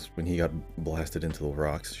 Yeah, because when he got blasted into the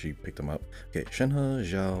rocks, she picked him up. Okay, Shenhe,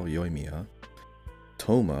 Zhao, Yoimiya,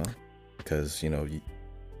 Toma, because you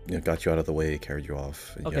got you out of the way, carried you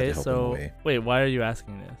off. And you had to help him away. Wait, why are you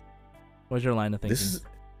asking this? What's your line of thinking?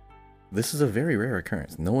 This is a very rare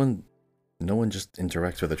occurrence. No one just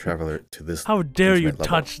interacts with a Traveler to this. How dare you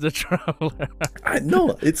touch the Traveler? I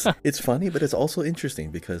know it's funny, but it's also interesting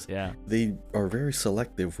because they are very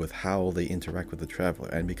selective with how they interact with the Traveler,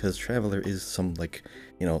 and because Traveler is some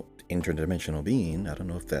interdimensional being. I don't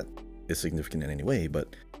know if that is significant in any way,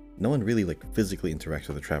 but no one really like physically interacts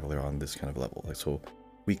with the Traveler on this kind of level. Like, so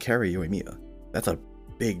we carry Yoimiya. That's a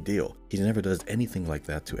big deal. He never does anything like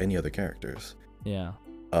that to any other characters. Yeah.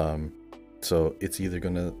 So it's either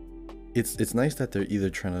gonna. It's nice that they're either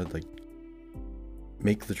trying to like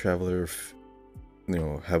make the Traveler,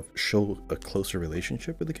 show a closer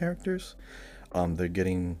relationship with the characters. They're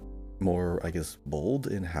getting more, I guess, bold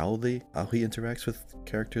in how he interacts with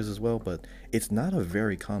characters as well. But it's not a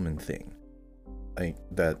very common thing,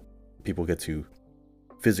 that people get to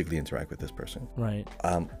physically interact with this person. Right.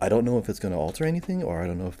 I don't know if it's going to alter anything, or I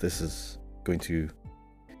don't know if this is going to.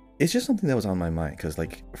 It's just something that was on my mind because,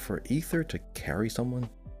 like, for Ether to carry someone.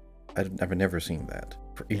 I've never seen that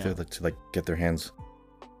for either to like get their hands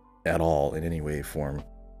at all in any way, form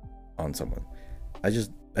on someone. I was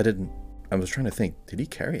trying to think, did he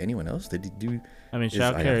carry anyone else? Did he do? I mean,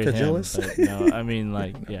 Xiao carried him. Jealous? But no, I mean,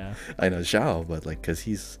 like, yeah. I know Xiao, but like, cause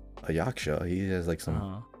he's a yaksha, he has like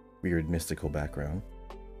some weird mystical background.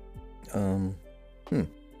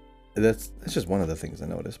 That's just one of the things I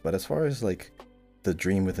noticed. But as far as like the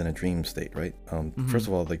dream within a dream state, right? First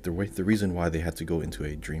of all, like the reason why they had to go into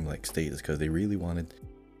a dreamlike state is because they really wanted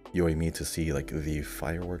Yoimiya to see like the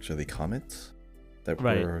fireworks or the comets that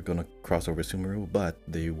were gonna cross over Sumeru, but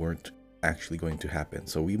they weren't actually going to happen.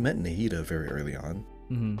 So we met Nahida very early on,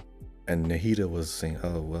 and Nahida was saying,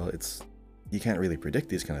 "Oh well, you can't really predict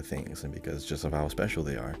these kind of things, and because just of how special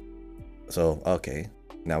they are." So okay,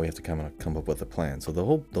 now we have to come up with a plan. So the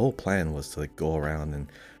whole plan was to like go around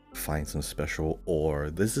and find some special ore.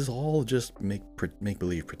 This is all just make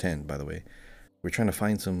believe pretend, by the way. We're trying to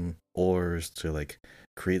find some ores to like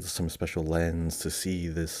create some special lens to see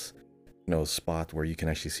this spot where you can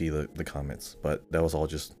actually see the comets, but that was all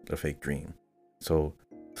just a fake dream. So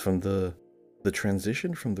from the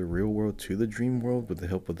transition from the real world to the dream world with the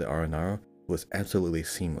help of the Aranara was absolutely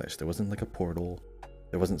seamless. There wasn't like a portal,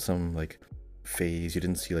 there wasn't some like phase, you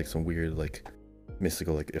didn't see like some weird like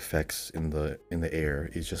mystical like effects in the air.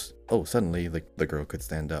 It's just suddenly like the girl could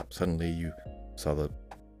stand up. Suddenly you saw the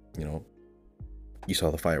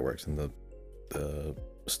fireworks and the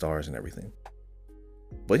stars and everything.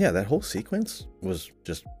 But yeah, that whole sequence was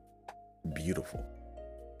just beautiful.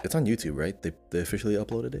 It's on YouTube, right? They officially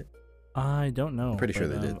uploaded it? I don't know. I'm pretty sure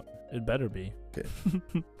they did. It better be. Okay.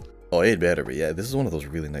 Oh, it better be. Yeah, this is one of those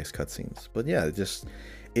really nice cutscenes. But yeah,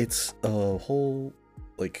 it's a whole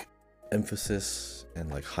like emphasis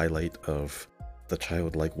and like highlight of the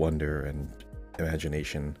childlike wonder and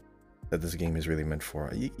imagination that this game is really meant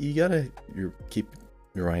for. You gotta keep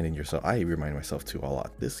reminding yourself. I remind myself too a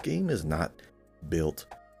lot. This game is not built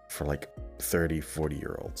for like 30-40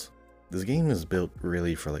 year olds. This game is built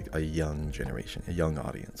really for like a young generation, a young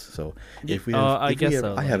audience. So if we have,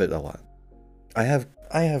 I have it a lot. I have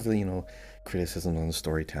criticisms on the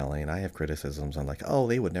storytelling. I have criticisms on like, oh,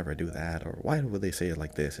 they would never do that, or why would they say it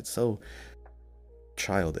like this? It's so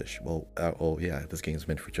childish. Well, oh yeah, this game's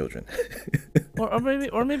meant for children. or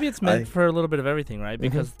maybe it's meant for a little bit of everything, right?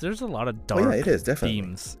 Because there's a lot of dark it is, definitely.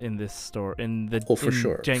 themes in this story, in the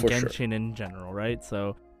Genshin in general, right?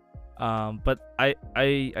 So, but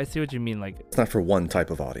I see what you mean. Like, it's not for one type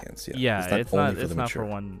of audience. Yeah, it's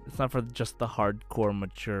not for just the hardcore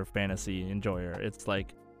mature fantasy enjoyer. It's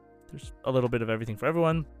like there's a little bit of everything for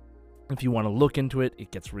everyone. If you want to look into it, it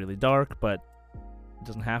gets really dark, but it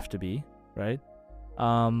doesn't have to be, right?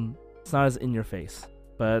 It's not as in your face,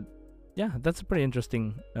 but yeah, that's a pretty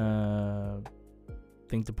interesting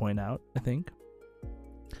thing to point out, I think.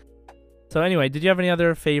 So anyway, did you have any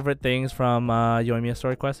other favorite things from Yoimiya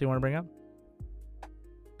Story Quest you want to bring up?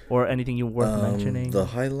 Or anything you worth mentioning?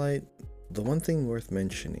 The one thing worth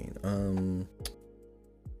mentioning,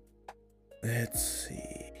 let's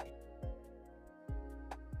see.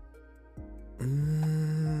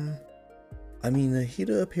 I mean,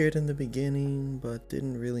 Nahida appeared in the beginning, but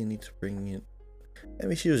didn't really need to bring it. I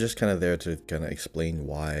mean, she was just kind of there to kind of explain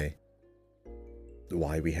why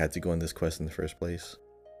we had to go on this quest in the first place.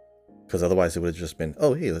 Because otherwise it would have just been,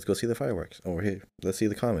 oh, hey, let's go see the fireworks. Oh, hey, let's see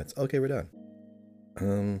the comets. Okay, we're done.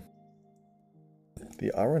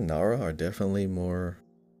 The Aranara are definitely more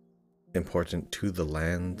important to the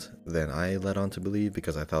land than I led on to believe,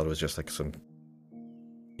 because I thought it was just like some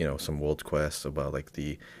world quests about like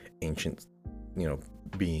the ancient,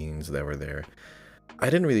 beings that were there. I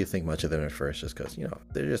didn't really think much of them at first, just because,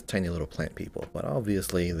 they're just tiny little plant people. But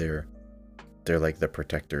obviously they're like the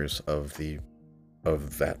protectors of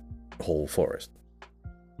that whole forest.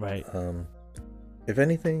 Right. If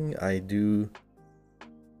anything,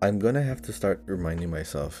 I'm gonna have to start reminding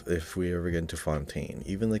myself, if we ever get into Fontaine,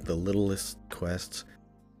 even like the littlest quests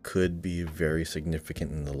could be very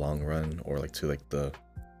significant in the long run, or like to like the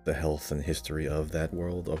health and history of that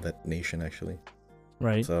world, of that nation, actually.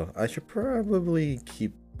 Right. So I should probably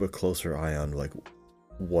keep a closer eye on like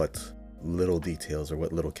what little details or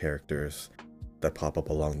what little characters that pop up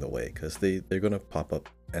along the way, because they're gonna pop up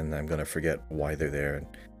and I'm gonna forget why they're there, and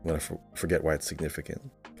I'm gonna forget why it's significant,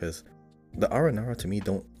 because the Aranara to me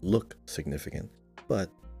don't look significant, but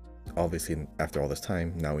obviously after all this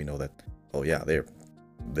time, now we know that, oh yeah,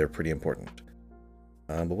 they're pretty important.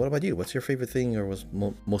 But what about you? What's your favorite thing, or was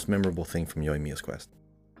most memorable thing from Yoimiya's quest?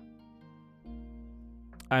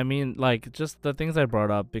 I mean, like, just the things I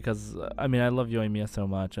brought up, because I mean, I love Yoimiya so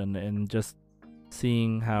much, and just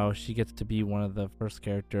seeing how she gets to be one of the first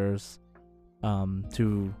characters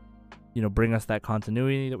to bring us that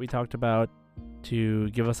continuity that we talked about, to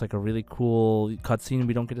give us like a really cool cutscene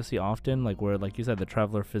we don't get to see often, like where, like you said, the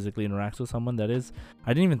traveler physically interacts with someone. That is, I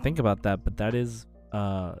didn't even think about that, but that is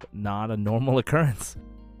not a normal occurrence.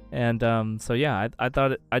 And so yeah, I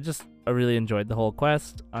really enjoyed the whole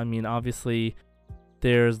quest. I mean, obviously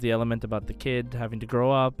there's the element about the kid having to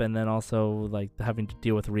grow up, and then also like having to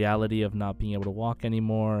deal with reality of not being able to walk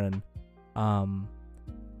anymore. And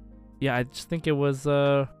yeah, I just think it was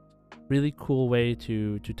a really cool way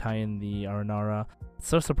to tie in the Aranara. It's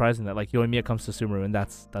so surprising that like Yoimiya comes to Sumeru and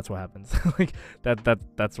that's what happens. Like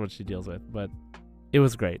that's what she deals with. But it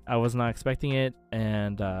was great. I was not expecting it,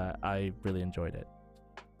 and I really enjoyed it.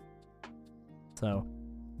 So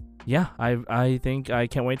yeah, I think I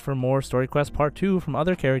can't wait for more Story Quest Part 2 from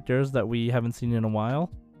other characters that we haven't seen in a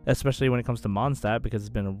while, especially when it comes to Mondstadt, because it's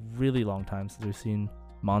been a really long time since we've seen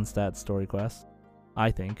Mondstadt Story Quest,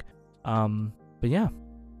 I think. But yeah.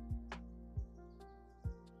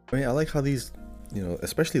 I mean, I like how these,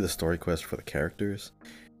 especially the story quests for the characters,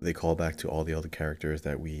 they call back to all the other characters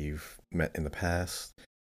that we've met in the past,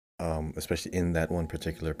 especially in that one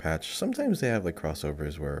particular patch. Sometimes they have like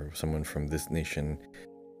crossovers where someone from this nation,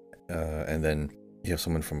 and then you have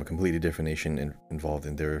someone from a completely different nation involved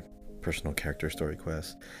in their personal character story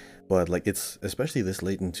quest. But like, it's especially this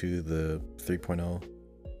late into the 3.0,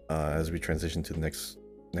 as we transition to the next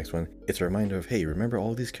one, it's a reminder of, hey, remember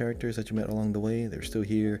all these characters that you met along the way? They're still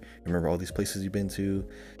here. Remember all these places you've been to.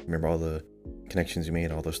 Remember all the connections you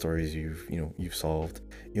made, all the stories you've solved.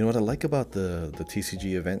 What I like about the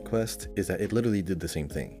TCG event quest is that it literally did the same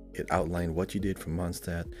thing. It outlined what you did from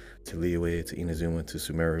Mondstadt to Liyue to Inazuma to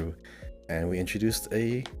Sumeru, and we introduced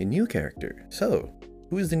a new character. So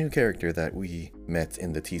who is the new character that we met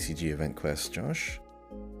in the TCG event quest, Josh?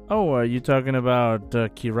 Oh, are you talking about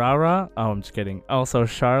Kirara? Oh, I'm just kidding. Also,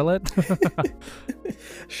 Charlotte.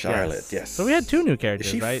 Charlotte, yes. So we had 2 new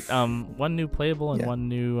characters, she right? One new playable and Yeah. one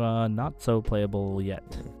new not so playable yet.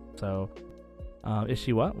 So, is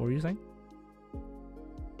she what? What were you saying?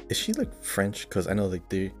 Is she like French? Because I know like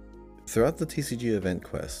throughout the TCG event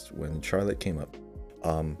quest, when Charlotte came up,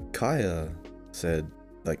 Kaya said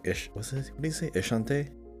like what did he say? Ishante?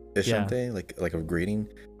 Ishante, like a greeting,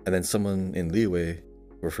 and then someone in Liyue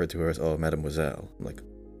referred to her as Mademoiselle. I'm like,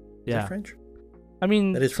 is that French? I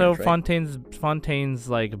mean, That is so French, right? Fontaine's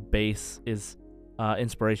like base is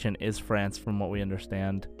inspiration is France from what we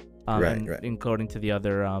understand. Right. Including to the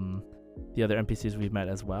other NPCs we've met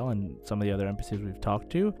as well, and some of the other NPCs we've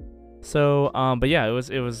talked to. So, but yeah, it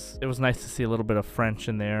was nice to see a little bit of French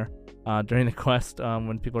in there during the quest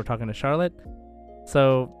when people were talking to Charlotte.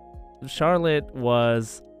 So, Charlotte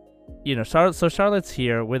was, Charlotte's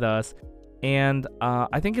here with us, and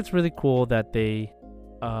I think it's really cool that they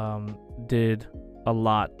did a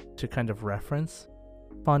lot to kind of reference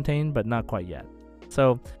Fontaine, but not quite yet.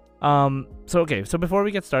 So before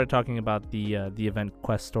we get started talking about the event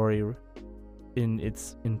quest story in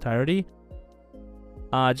its entirety,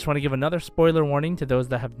 I just want to give another spoiler warning to those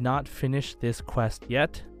that have not finished this quest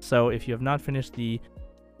yet. So if you have not finished the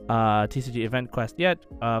TCG event quest yet,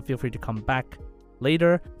 feel free to come back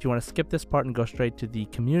later. If you want to skip this part and go straight to the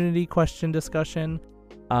community question discussion,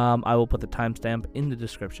 I will put the timestamp in the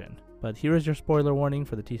description. But here is your spoiler warning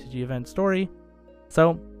for the TCG event story. So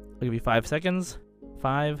I'll give you 5 seconds.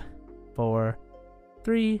 5, 4,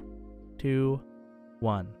 3, 2,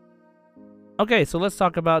 1. Okay, so let's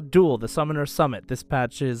talk about Duel, the Summoner Summit, this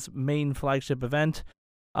patch's main flagship event,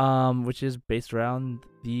 which is based around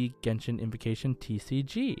the Genshin Invocation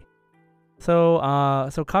TCG. So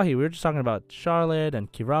Kahi, we were just talking about Charlotte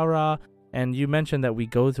and Kirara, and you mentioned that we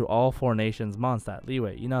go through all 4 nations: Mondstadt,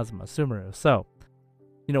 Liyue, Inazuma, Sumeru. So,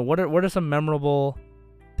 what are some memorable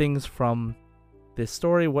things from this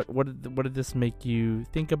story? What did this make you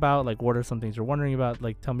think about? Like, what are some things you're wondering about?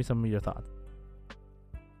 Like, tell me some of your thoughts.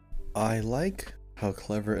 I like how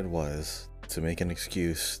clever it was to make an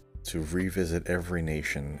excuse to revisit every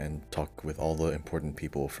nation and talk with all the important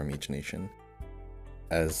people from each nation.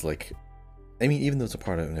 As like, I mean, even though it's a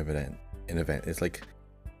part of an event, it's like,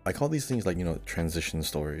 I call these things like, transition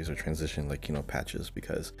stories or transition patches,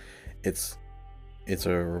 because it's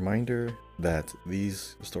a reminder that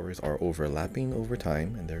these stories are overlapping over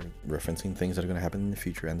time and they're referencing things that are going to happen in the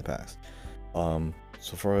future and the past. So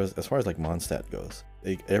as far as like Mondstadt goes,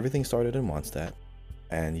 everything started in Mondstadt,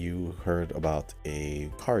 and you heard about a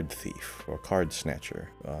card thief or card snatcher.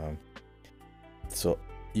 So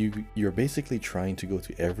you're basically trying to go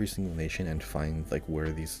to every single nation and find like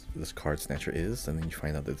where this card snatcher is, and then you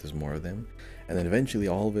find out that there's more of them, and then eventually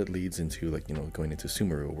all of it leads into like going into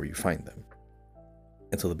Sumeru where you find them.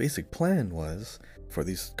 And so the basic plan was for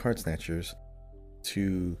these card snatchers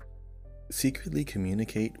to secretly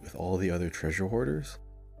communicate with all the other treasure hoarders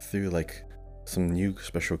through like some new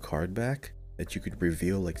special card back that you could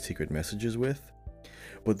reveal like secret messages with.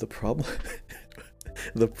 But the problem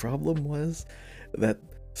was that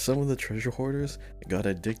some of the treasure hoarders got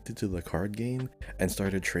addicted to the card game and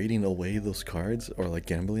started trading away those cards or like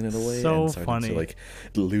gambling it away, So and started funny. to like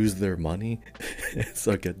lose their money.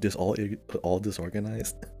 So get all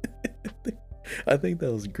disorganized. I think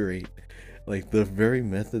that was great. Like the very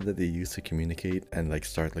method that they used to communicate and like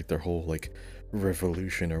start like their whole like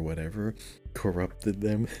revolution or whatever corrupted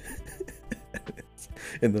them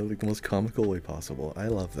in the most comical way possible. I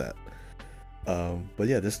love that. But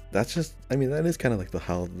yeah, that's just, I mean, that is kind of like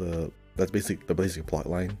the basic plot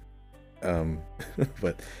line.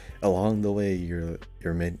 But along the way, you're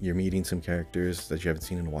meeting some characters that you haven't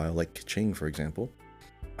seen in a while, like Ching, for example,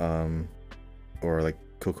 or like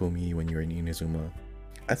Kokomi when you're in Inazuma.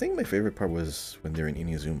 I think my favorite part was when they're in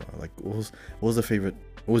Inazuma. Like, what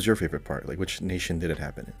was your favorite part? Like, which nation did it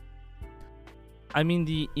happen in? I mean,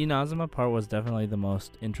 the Inazuma part was definitely the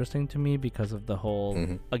most interesting to me because of the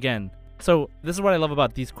whole, again, so this is what I love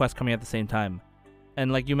about these quests coming at the same time.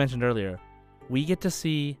 And like you mentioned earlier, we get to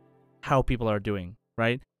see how people are doing,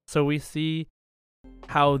 right? So we see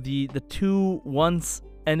how the two once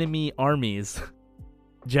enemy armies,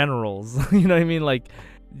 generals, you know what I mean? Like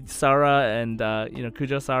Sara and,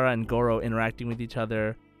 Kujo Sara and Goro interacting with each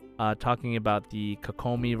other, talking about the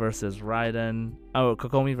Kokomi versus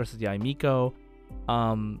Kokomi versus Yoimiya,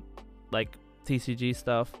 like TCG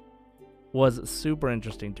stuff was super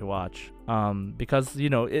interesting to watch, because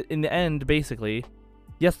in the end, basically,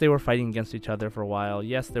 yes, they were fighting against each other for a while.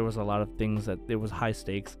 Yes, there was a lot of things that there was high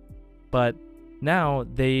stakes, but now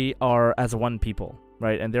they are as one people,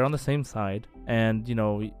 right? And they're on the same side. And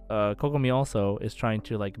Kokomi also is trying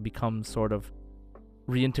to like become sort of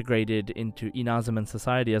reintegrated into Inazuman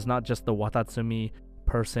society as not just the Watatsumi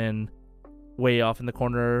person way off in the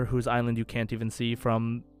corner whose island you can't even see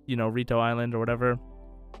from Rito Island or whatever,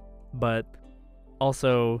 but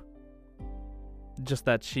also just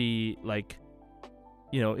that she like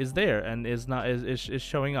is there and is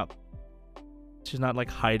showing up. She's not like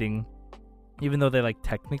hiding, even though they like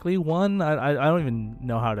technically won. I don't even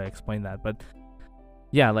know how to explain that, but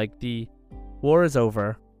yeah, like the war is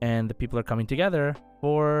over and the people are coming together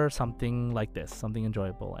for something like this, something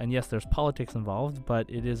enjoyable. And yes, there's politics involved, but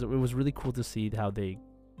it was really cool to see how they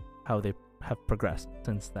have progressed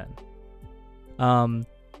since then.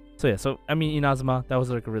 So I mean, Inazuma, that was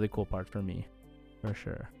like a really cool part for me, for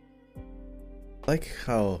sure. Like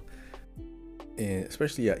how,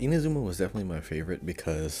 especially Inazuma was definitely my favorite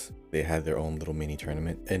because they had their own little mini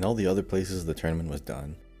tournament, and all the other places the tournament was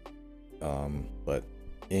done. But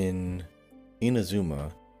in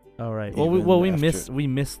Inazuma. All right. We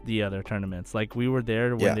missed the other tournaments. Like we were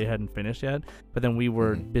there when they hadn't finished yet, but then we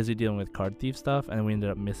were busy dealing with card thief stuff, and we ended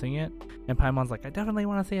up missing it. And Paimon's like, I definitely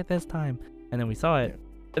want to see it this time, and then we saw it,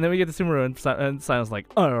 and then we get to Sumeru, and Sino's like,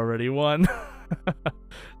 I already won.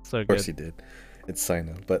 So good. Of course he did. It's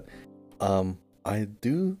Sino, but I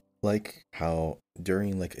do like how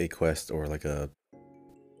during like a quest or like a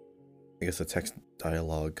text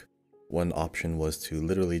dialogue, one option was to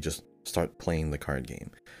literally just start playing the card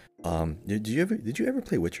game. Did you ever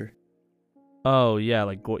play Witcher? Oh yeah,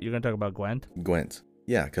 like you're gonna talk about Gwent? Gwent.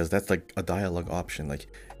 Yeah, because that's like a dialogue option. Like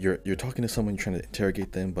you're talking to someone, you're trying to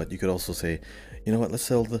interrogate them, but you could also say, you know what, let's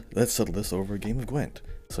settle this over a game of Gwent.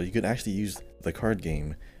 So you could actually use the card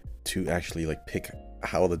game to actually like pick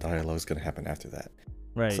how the dialogue is gonna happen after that.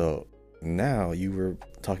 Right. So now you were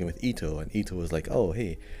talking with Ito, and Ito was like, oh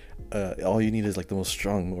hey, all you need is like the most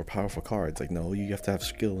strong, more powerful cards. Like no, you have to have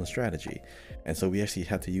skill and strategy. And so we actually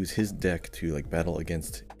had to use his deck to like battle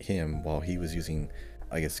against him while he was using,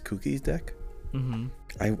 I guess, Cookie's deck. Mm-hmm.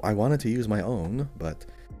 I wanted to use my own, but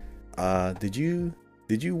did you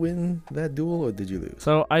win that duel or did you lose?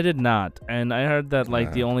 So I did not, and I heard that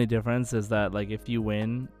like the only difference is that like if you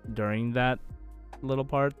win during that little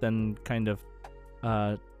part, then kind of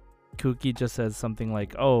Cookie just says something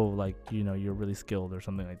like, oh, like you're really skilled or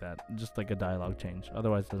something like that, just like a dialogue change.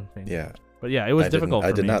 Otherwise it doesn't change. Yeah. But yeah, it was difficult for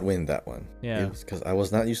me. I did not win that one. Yeah. Because I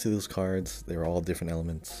was not used to those cards. They were all different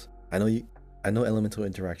elements. I know elemental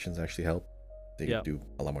interactions actually help. They do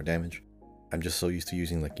a lot more damage. I'm just so used to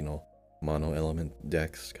using like, mono element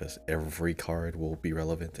decks because every card will be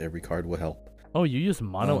relevant. Every card will help. Oh, you use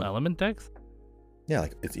mono element decks? Yeah,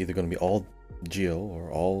 like it's either going to be all Geo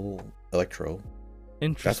or all Electro.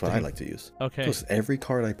 Interesting. That's what I like to use. Okay. Because every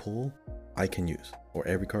card I pull, I can use. Or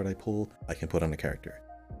every card I pull, I can put on a character.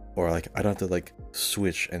 Or like I don't have to like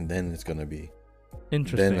switch and then it's gonna be.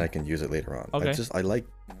 Interesting. Then I can use it later on. Okay. I like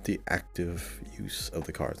the active use of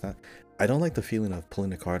the cards. I don't like the feeling of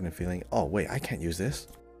pulling a card and feeling, oh wait, I can't use this.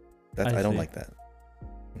 I don't like that.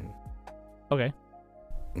 Okay.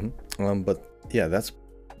 Mm-hmm. But yeah, that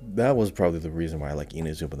was probably the reason why I like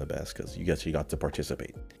Inazuma the best, because you got to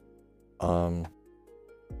participate. The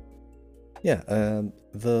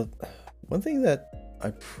one thing that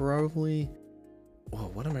I probably,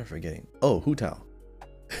 what am I forgetting? Oh, Hu Tao.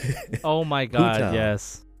 Oh my god, Hu Tao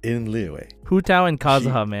yes. In Liyue. Hu Tao and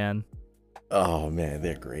Kazuha, man. Oh man,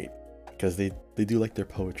 they're great. Because they do like their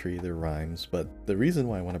poetry, their rhymes. But the reason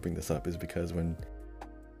why I want to bring this up is because when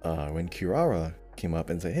Kirara came up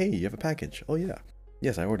and said, hey, you have a package. Oh yeah.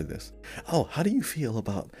 Yes, I ordered this. Oh, how do you feel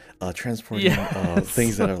about transporting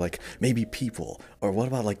things that are like maybe people, or what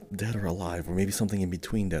about like dead or alive, or maybe something in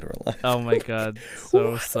between dead or alive? Oh my god,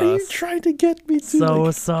 so what sus. Are you trying to get me to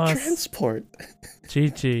so sus. transport?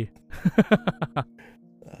 Chi-Chi.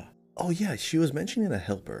 Oh yeah, she was mentioning a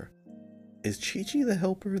helper. Is Chi-Chi the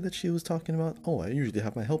helper that she was talking about? Oh, I usually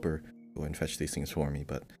have my helper go and fetch these things for me,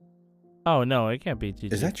 but... Oh no, it can't be Chi-Chi.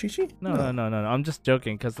 Is that Chi-Chi? No. I'm just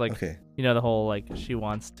joking, because like, okay. The whole like she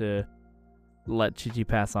wants to let Chi-Chi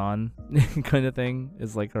pass on kind of thing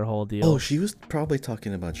is like her whole deal. Oh, she was probably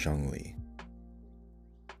talking about Zhongli.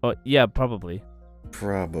 Oh yeah, probably.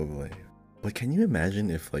 Probably. But can you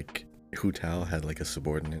imagine if like Hu Tao had like a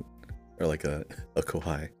subordinate or like a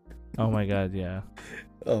kohai? Oh my god, yeah.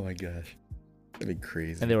 Oh my gosh. That'd be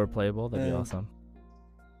crazy. And they were playable, that'd be awesome.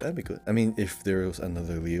 That'd be good. I mean, if there was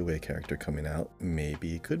another Liyue character coming out,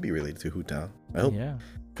 maybe it could be related to Hu Tao. I hope. Yeah.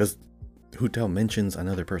 Because Hu Tao mentions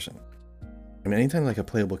another person. I mean, anytime like a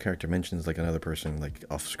playable character mentions like another person like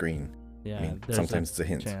off screen, yeah, I mean, sometimes it's a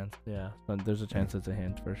hint. Chance, yeah, there's a chance it's a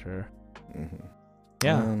hint for sure. Mhm.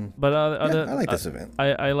 Yeah, but I like this event.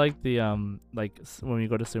 I like the when we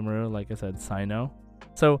go to Sumeru, like I said, Sino.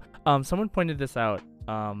 So someone pointed this out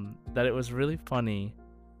that it was really funny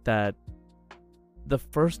that the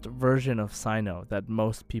first version of Sino that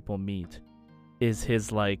most people meet is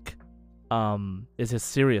his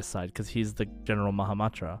serious side, because he's the General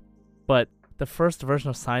Mahamatra. But the first version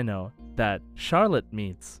of Sino that Charlotte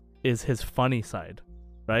meets is his funny side,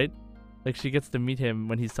 right? Like, she gets to meet him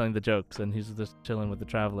when he's telling the jokes and he's just chilling with the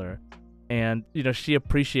traveler. And, she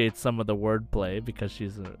appreciates some of the wordplay because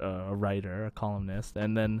she's a writer, a columnist.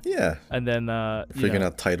 And then, figuring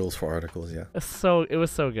out titles for articles, yeah. So it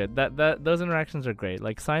was so good. Those interactions are great.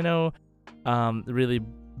 Like, Sino really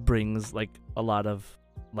brings, like, a lot of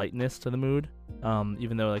lightness to the mood.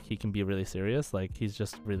 Even though, like, he can be really serious, like, he's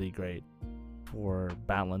just really great for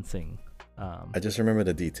balancing. I just remember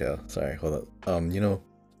the detail. Sorry, hold up.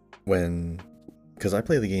 Because I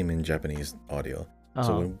play the game in Japanese audio,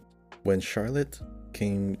 so when Charlotte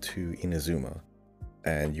came to Inazuma,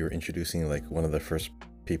 and you were introducing like one of the first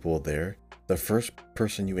people there, the first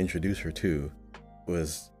person you introduced her to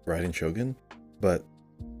was Raiden Shogun, but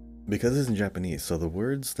because it's in Japanese, so the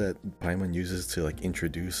words that Paimon uses to like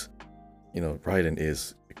introduce, Raiden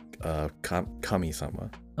is Kami-sama.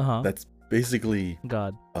 That's basically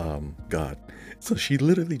God. God. So she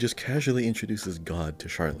literally just casually introduces God to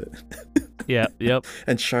Charlotte. Yeah, yep.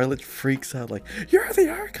 And Charlotte freaks out like, "You're the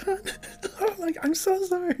Archon!" I'm so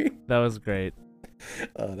sorry. That was great.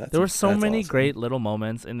 There were so many great little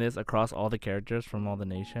moments in this across all the characters from all the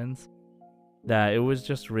nations that it was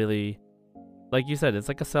just really, like you said, it's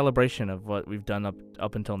like a celebration of what we've done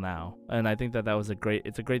up until now. And I think that was a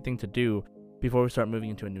great thing to do before we start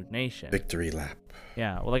moving into a new nation. Victory lap.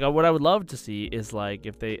 Yeah, well, like what I would love to see is like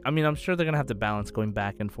if I'm sure they're gonna have to balance going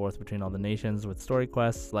back and forth between all the nations with story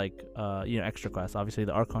quests, like extra quests. Obviously,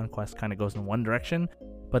 the Archon quest kind of goes in one direction,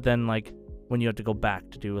 but then like when you have to go back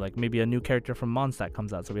to do like maybe a new character from Mondstadt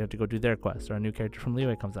comes out, so we have to go do their quest, or a new character from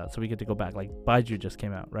Liyue comes out, so we get to go back. Like Baiju just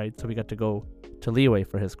came out, right? So we got to go to Liyue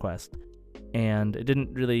for his quest, and it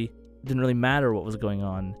didn't really matter what was going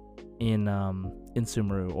on in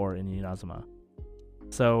Sumeru or in Inazuma.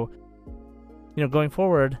 So, going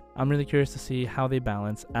forward, I'm really curious to see how they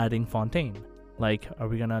balance adding Fontaine. Like, are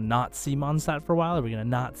we gonna not see Mondstadt for a while? Are we gonna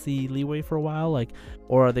not see Liyue for a while? Like,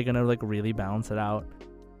 or are they gonna like really balance it out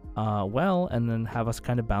and then have us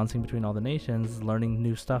kind of bouncing between all the nations, learning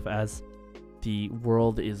new stuff as the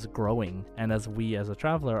world is growing and as we as a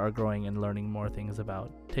traveler are growing and learning more things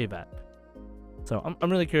about Teyvat. So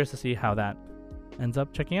I'm really curious to see how that ends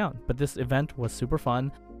up checking out. But this event was super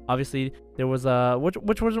fun. Obviously, there was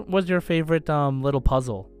which was your favorite little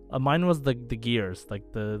puzzle? Mine was the gears,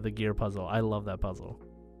 like the gear puzzle. I love that puzzle.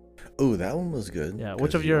 Oh, that one was good. Yeah,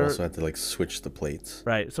 which of your also had to like switch the plates.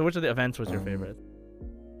 Right. So which of the events was your favorite?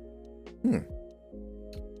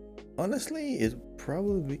 Honestly, it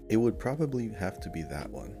would probably have to be that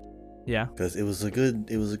one. Yeah. Because it was a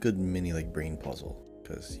good mini like brain puzzle.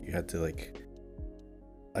 Because you had to like.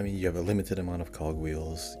 You have a limited amount of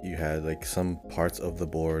cogwheels. You had like some parts of the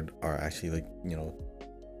board are actually like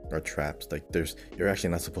are traps. Like you're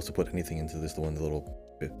actually not supposed to put anything into this one little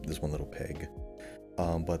peg.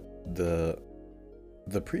 But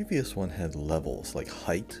the previous one had levels like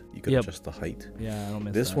height. You could adjust the height. Yeah, I don't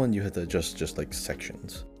miss this that. one you had to adjust just like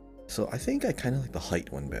sections. So I think I kind of like the height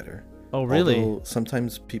one better. Oh really? Although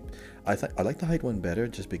sometimes I like the height one better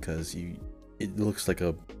just because it looks like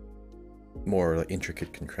a more like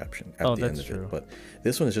intricate contraption at the end of it, but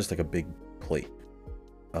this one is just like a big plate.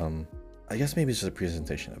 I guess maybe it's just a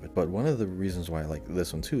presentation of it, but one of the reasons why I like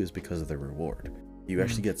this one too is because of the reward. You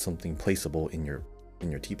actually get something placeable in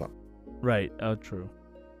your teapot. Right. Oh, true.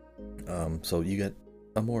 So you get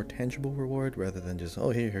a more tangible reward rather than just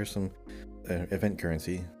here's some event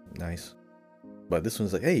currency, nice. But this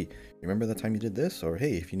one's like, hey, you remember that time you did this? Or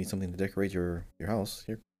hey, if you need something to decorate your house,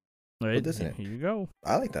 here, put this in it. Here you go.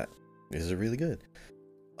 I like that. This is really good.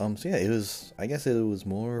 So yeah, I guess it was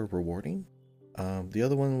more rewarding. The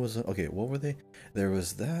other one was okay. What were they? There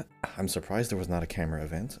was that. I'm surprised there was not a camera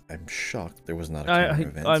event. I'm shocked there was not a camera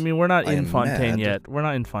event. I mean, we're not in Fontaine yet. We're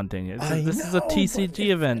not in Fontaine yet. This is a TCG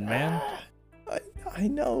event, man. I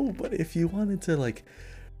know, but if you wanted to like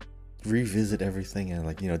revisit everything and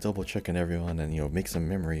like double check on everyone and make some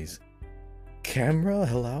memories, camera,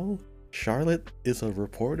 hello. Charlotte is a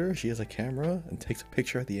reporter. She has a camera and takes a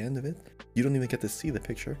picture at the end of it. You don't even get to see the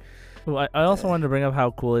picture. Well, I also wanted to bring up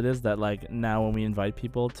how cool it is that like now when we invite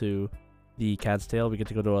people to the Cat's Tail, we get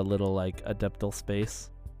to go to a little like adeptal space.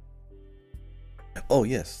 Oh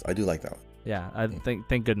yes, I do like that one. Yeah,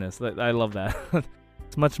 thank goodness. I love that.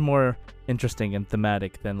 It's much more interesting and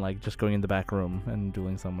thematic than like just going in the back room and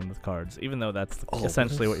dueling someone with cards, even though that's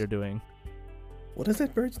essentially what you're doing. What is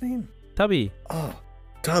that bird's name? Tubby. Oh,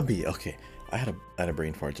 Tubby. Okay, I had a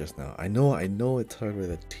brain fart just now. I know it started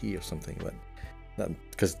with a T or something, but not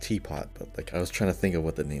because teapot. But like I was trying to think of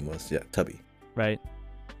what the name was. Yeah, Tubby. Right.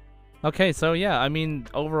 Okay, so yeah, I mean,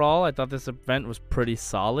 overall, I thought this event was pretty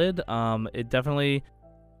solid. It definitely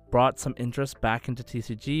brought some interest back into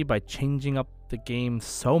TCG by changing up the game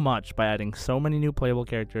so much, by adding so many new playable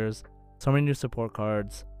characters, so many new support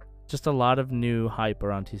cards, just a lot of new hype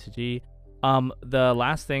around TCG. The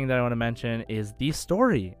last thing that I want to mention is the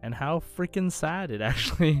story and how freaking sad it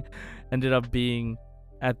actually ended up being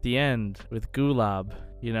at the end with Gulab,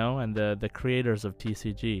 you know, and the creators of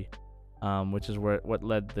TCG, which is what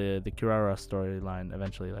led the Kirara storyline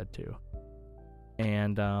eventually led to.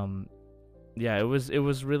 And yeah, it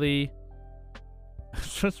was really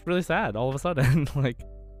just really sad all of a sudden. Like,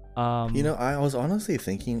 you know, I was honestly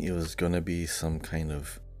thinking it was gonna be some kind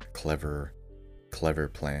of clever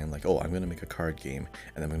plan, like, oh, I'm gonna make a card game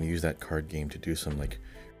and I'm gonna use that card game to do some, like,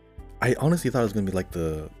 I honestly thought it was gonna be like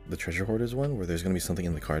the treasure hoarders one, where there's gonna be something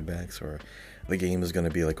in the card backs, or the game is gonna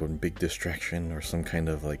be like a big distraction or some kind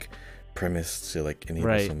of like premise to like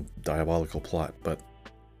enable some diabolical plot. But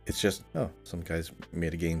it's just, oh, some guys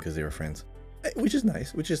made a game because they were friends, which is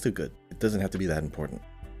nice, which is still good. It doesn't have to be that important.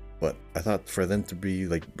 But I thought for them to be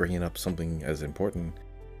like bringing up something as important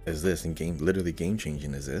as this and literally game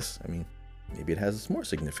changing as this, I mean, maybe it has more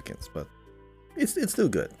significance, but it's still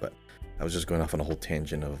good. But I was just going off on a whole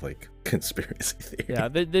tangent of like conspiracy theory. Yeah,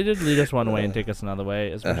 they did lead us one way and take us another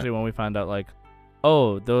way, especially when we found out like,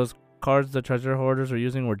 oh, those cards the treasure hoarders were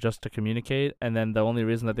using were just to communicate, and then the only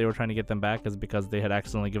reason that they were trying to get them back is because they had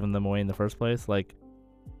accidentally given them away in the first place. Like,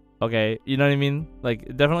 okay, you know what I mean? Like,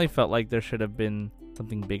 it definitely felt like there should have been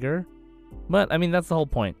something bigger. But I mean, that's the whole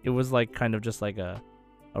point. It was like kind of just like a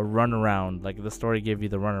run around. Like, the story gave you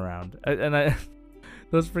the run around. And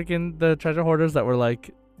those freaking the treasure hoarders that were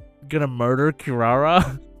like gonna murder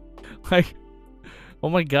Kirara. Like, oh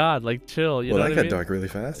my god, like, chill. You know that what got I mean? dark really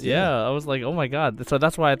fast. Yeah, I was like, oh my god. So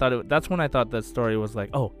that's why that's when I thought the story was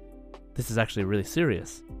like, oh, this is actually really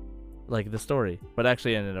serious, like the story. But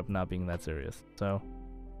actually ended up not being that serious. So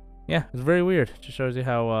yeah, it's very weird. It just shows you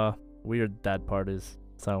how weird that part is.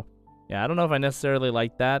 So yeah, I don't know if I necessarily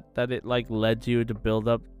like that it like led you to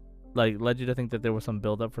think that there was some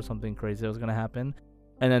build up for something crazy that was gonna happen,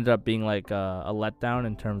 and ended up being like a letdown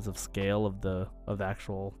in terms of scale of the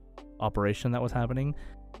actual operation that was happening.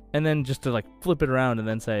 And then just to like flip it around and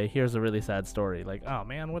then say, here's a really sad story. Like, oh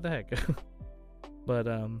man, what the heck? But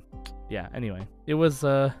yeah, anyway, it was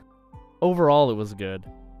overall it was good.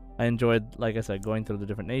 I enjoyed, like I said, going through the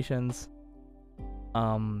different nations.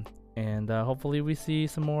 And hopefully we see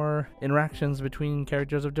some more interactions between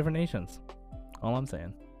characters of different nations. All I'm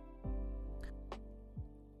saying.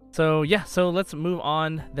 So yeah, so let's move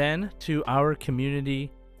on then to our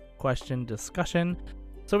community question discussion.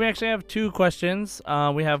 So we actually have two questions.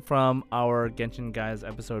 We have from our Genshin Guys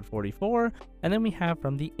episode 44, and then we have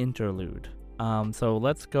from the interlude. So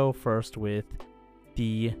let's go first with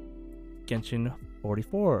the Genshin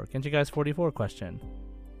Guys 44 question.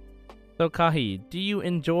 So Kahi, do you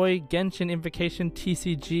enjoy Genshin Invocation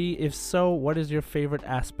TCG? If so, what is your favorite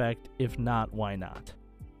aspect? If not, why not?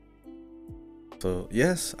 So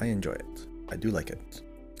yes, I enjoy it. I do like it.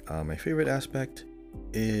 My favorite aspect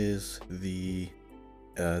is the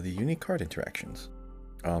unique card interactions.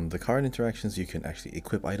 The card interactions, you can actually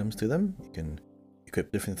equip items to them. You can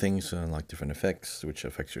equip different things to unlock different effects, which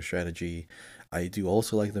affects your strategy. I do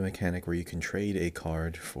also like the mechanic where you can trade a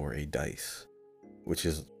card for a dice, which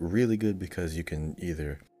is really good because you can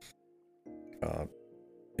either,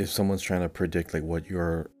 if someone's trying to predict like what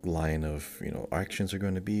your line of actions are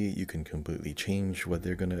going to be, you can completely change what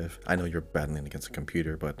they're gonna. I know you're battling against a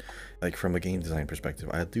computer, but like from a game design perspective,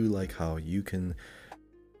 I do like how you can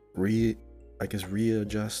readjust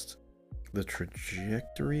the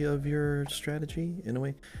trajectory of your strategy in a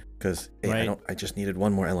way, because hey, right. I just needed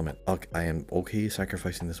one more element. I am okay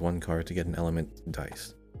sacrificing this one card to get an element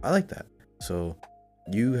dice. I like that. So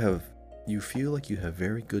you feel like you have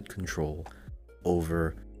very good control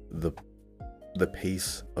over the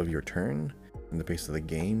pace of your turn and the pace of the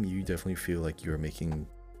game. You definitely feel like you're making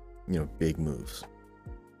big moves.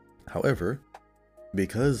 However,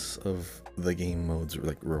 because of the game mode's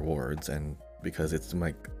like rewards, and because it's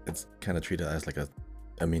kind of treated as like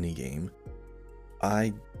a mini game,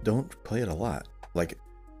 I don't play it a lot, like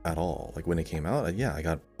at all. Like when it came out, I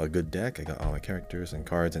got a good deck, I got all my characters and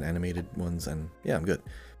cards and animated ones, and yeah, I'm good.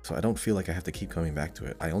 So I don't feel like I have to keep coming back to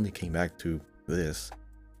it. I only came back to this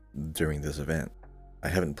during this event. I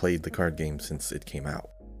haven't played the card game since it came out.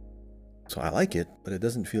 So I like it, but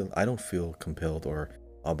I don't feel compelled or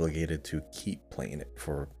obligated to keep playing it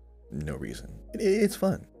for no reason. It's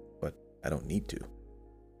fun, but I don't need to.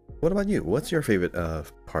 What about you? What's your favorite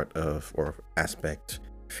part of, or aspect,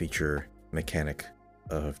 feature, mechanic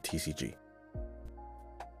of TCG?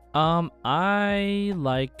 I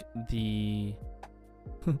like the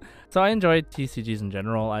so I enjoy TCGs in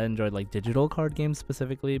general. I enjoy like digital card games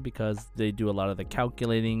specifically because they do a lot of the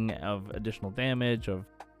calculating of additional damage, of,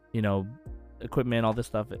 you know, equipment, all this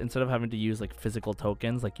stuff, instead of having to use like physical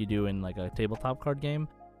tokens like you do in like a tabletop card game.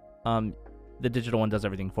 The digital one does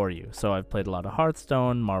everything for you. So I've played a lot of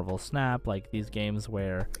Hearthstone, Marvel Snap, like these games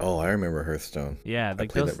where I remember Hearthstone. Yeah,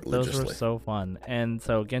 like those were so fun. And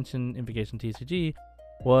so Genshin Invocation TCG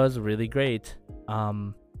was really great.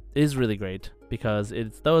 Is really great because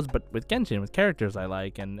it's those, but with Genshin, with characters I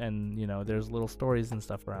like, and you know, there's little stories and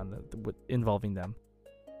stuff around involving them.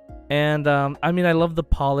 And I mean, I love the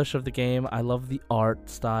polish of the game. I love the art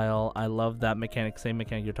style. I love that same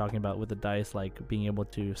mechanic you're talking about with the dice, like being able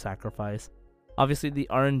to sacrifice. Obviously, the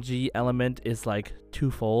RNG element is like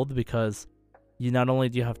twofold because you not only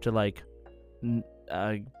do you have to like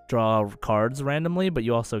draw cards randomly, but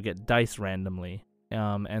you also get dice randomly.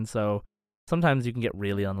 And so sometimes you can get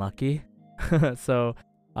really unlucky. so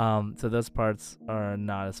those parts are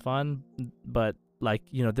not as fun, but like,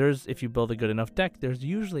 you know, if you build a good enough deck, there's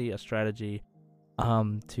usually a strategy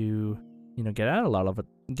to, you know, get out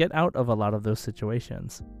of a lot of those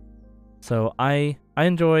situations. So I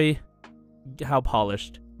enjoy how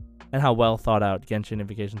polished and how well thought out Genshin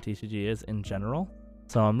Invocation TCG is in general.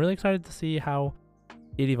 So I'm really excited to see how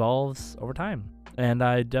it evolves over time, and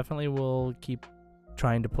I definitely will keep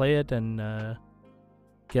trying to play it and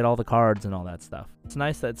get all the cards and all that stuff. It's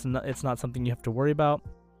nice that it's not something you have to worry about.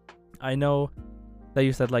 I know that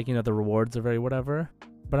you said, like, you know, the rewards are very whatever,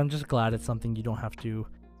 but I'm just glad it's something you don't have to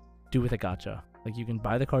do with a gacha. Like, you can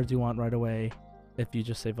buy the cards you want right away if you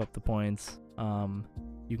just save up the points.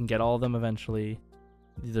 You can get all of them eventually.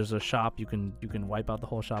 There's a shop, you can wipe out the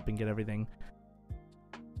whole shop and get everything.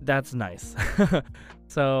 That's nice.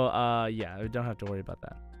 So yeah, I don't have to worry about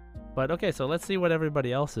that. But okay, so let's see what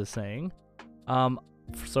everybody else is saying.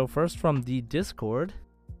 So first from the Discord,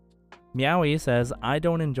 Meowie says, I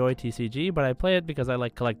don't enjoy TCG, but I play it because I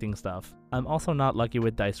like collecting stuff. I'm also not lucky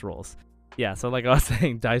with dice rolls. Yeah, so like I was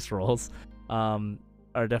saying, dice rolls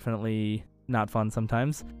are definitely not fun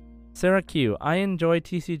sometimes. Sarah Q, I enjoy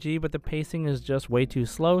TCG, but the pacing is just way too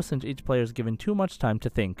slow since each player is given too much time to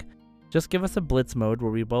think. Just give us a blitz mode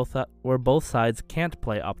where both sides can't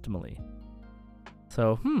play optimally.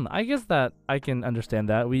 So, I guess that I can understand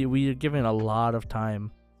that. We are given a lot of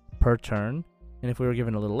time per turn, and if we were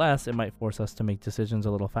given a little less, it might force us to make decisions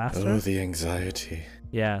a little faster. Oh, the anxiety.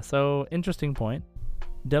 Yeah, so interesting point.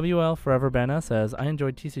 WL Forever Benna says, I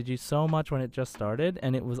enjoyed TCG so much when it just started,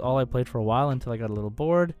 and it was all I played for a while until I got a little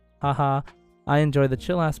bored. Haha. I enjoy the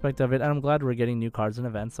chill aspect of it, and I'm glad we're getting new cards and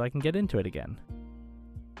events so I can get into it again.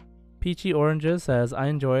 Peachy Oranges says, I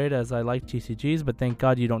enjoy it as I like TCGs, but thank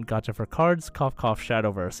God you don't gacha for cards. Cough cough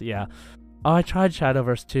Shadowverse. Yeah. Oh, I tried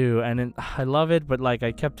Shadowverse too, and I love it, but like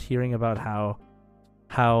I kept hearing about how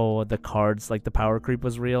the cards, like the power creep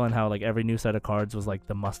was real, and how like every new set of cards was like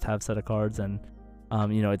the must-have set of cards, and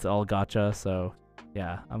you know, it's all gacha. So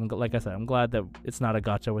yeah, like I said, I'm glad that it's not a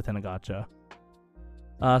gacha within a gacha.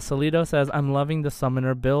 Solido says, I'm loving the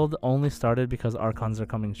summoner build, only started because Archons are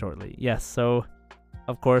coming shortly. Yes, so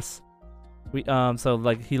of course we so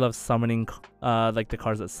like he loves summoning like the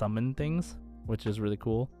cards that summon things, which is really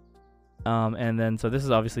cool. And then so this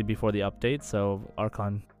is obviously before the update, so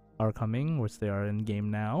Archon are coming, which they are in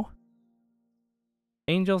game now.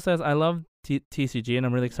 Angel says, I love TCG and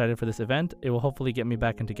I'm really excited for this event. It will hopefully get me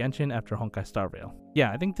back into Genshin after Honkai Star Rail.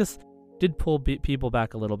 Yeah, I think this did pull people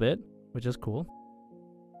back a little bit, which is cool.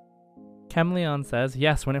 Camleon says,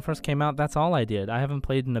 yes, when it first came out, that's all I did. I haven't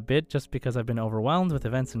played in a bit just because I've been overwhelmed with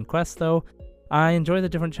events and quests though. I enjoy the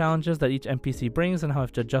different challenges that each NPC brings and how I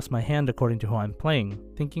have to adjust my hand according to who I'm playing.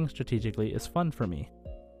 Thinking strategically is fun for me.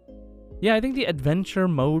 Yeah, I think the adventure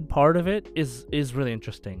mode part of it is really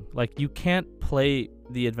interesting. Like, you can't play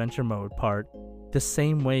the adventure mode part the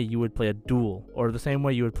same way you would play a duel or the same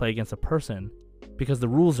way you would play against a person because the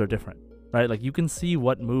rules are different, right? Like, you can see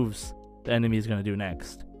what moves the enemy is going to do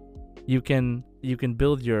next. You can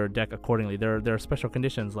build your deck accordingly. There are special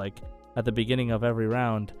conditions, like at the beginning of every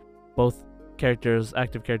round, both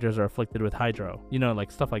active characters are afflicted with Hydro, you know,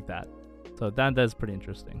 like stuff like that. So that is pretty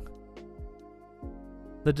interesting.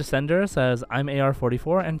 The Descender says, I'm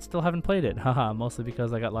AR44 and still haven't played it. Haha, mostly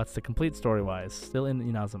because I got lots to complete story-wise. Still in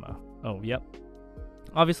Inazuma. Oh, yep.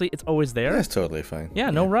 Obviously, it's always there. That's totally fine.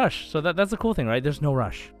 Yeah, no rush. So that's the cool thing, right? There's no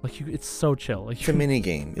rush. Like it's so chill. Like It's a mini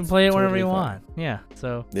game. You can play it whenever you want. Yeah.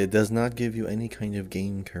 So it does not give you any kind of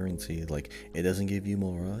game currency. Like it doesn't give you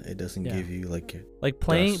mora. It doesn't give you like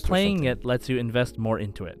playing it lets you invest more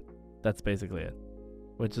into it. That's basically it.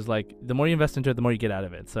 Which is like the more you invest into it, the more you get out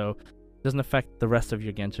of it. So it doesn't affect the rest of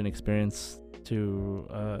your Genshin experience to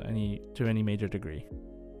any major degree.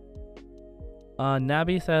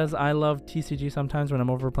 Nabi says, I love TCG sometimes when I'm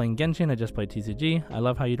over playing Genshin. I just play TCG. I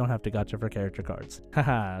love how you don't have to gacha for character cards.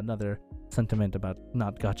 Haha, another sentiment about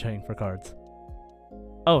not gachaing for cards.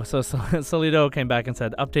 Oh, so Solido came back and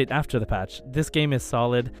said, update after the patch. This game is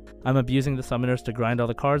solid. I'm abusing the summoners to grind all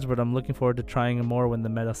the cards, but I'm looking forward to trying more when the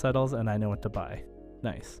meta settles and I know what to buy.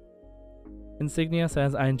 Nice. Insignia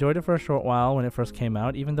says, I enjoyed it for a short while when it first came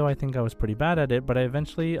out, even though I think I was pretty bad at it, but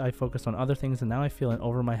I focused on other things and now I feel it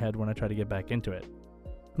over my head when I try to get back into it.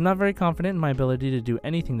 I'm not very confident in my ability to do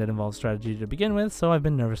anything that involves strategy to begin with, so I've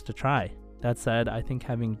been nervous to try. That said, I think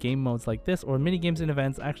having game modes like this or minigames in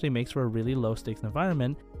events actually makes for a really low stakes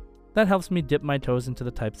environment that helps me dip my toes into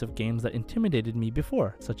the types of games that intimidated me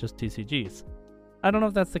before, such as TCGs. I don't know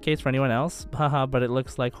if that's the case for anyone else, haha, but it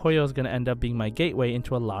looks like Hoyo is going to end up being my gateway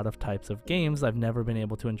into a lot of types of games I've never been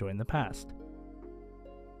able to enjoy in the past.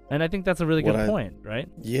 And I think that's a really good point, right?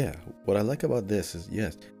 Yeah, what I like about this is,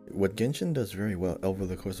 yes, what Genshin does very well over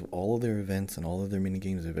the course of all of their events and all of their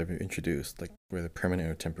minigames they've ever introduced, like whether permanent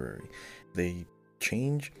or temporary, they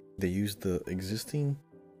use the existing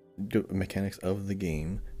mechanics of the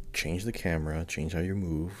game, change the camera, change how you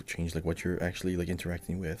move, change like what you're actually like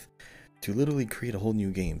interacting with, to literally create a whole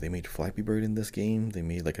new game. They made Flappy Bird in this game. They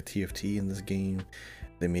made like a TFT in this game.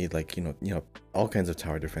 They made like you know all kinds of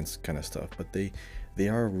tower defense kind of stuff. But they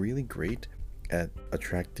are really great at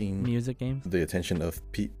attracting music games, the attention of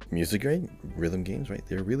music rhythm games, right?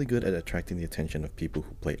 They're really good at attracting the attention of people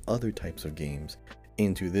who play other types of games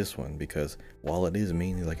into this one, because while it is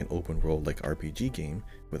mainly like an open world like RPG game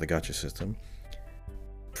with a gacha system,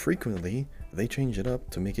 frequently they change it up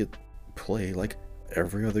to make it play like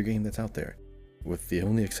every other game that's out there, with the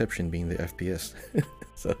only exception being the FPS.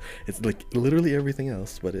 So it's like literally everything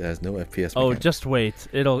else, but it has no FPS mechanics. Oh, just wait,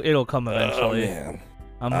 it'll come eventually. Oh man,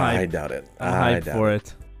 I'm hyped. I doubt it. I'm hyped for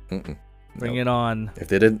it. Bring it on. If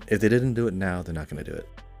they didn't do it now, they're not gonna do it.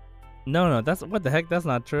 No, that's what the heck. That's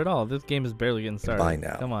not true at all. This game is barely getting started. By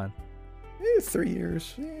now, come on. 3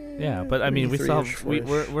 years. Yeah, but I mean,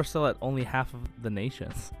 we're still at only half of the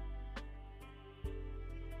nations.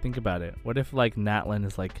 Think about it. What if like Natlan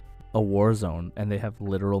is like a war zone and they have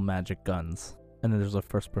literal magic guns, and then there's a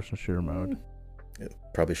first-person shooter mode?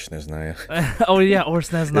 Probably Snezhnaya. Oh yeah, or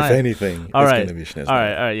Snezhnaya. If anything, it's gonna be Snezhnaya. All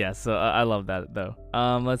right, yeah. So I love that though.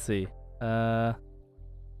 Let's see.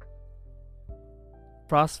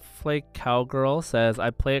 Frostflake Cowgirl says, I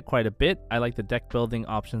play it quite a bit. I like the deck building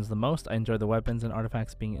options the most. I enjoy the weapons and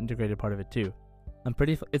artifacts being integrated part of it too.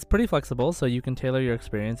 It's pretty flexible, so you can tailor your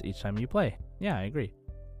experience each time you play. Yeah, I agree.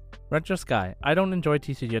 Retro Sky. I don't enjoy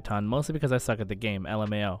TCG a ton, mostly because I suck at the game,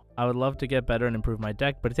 LMAO. I would love to get better and improve my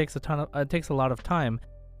deck, but it takes a lot of time,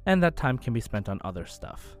 and that time can be spent on other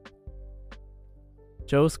stuff.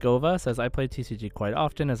 Joe Scova says, I play TCG quite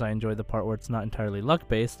often as I enjoy the part where it's not entirely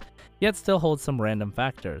luck-based, yet still holds some random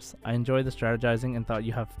factors. I enjoy the strategizing and thought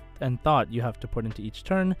you have to put into each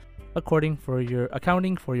turn, accounting for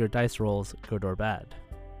your dice rolls, good or bad.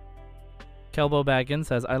 Kelbo Baggins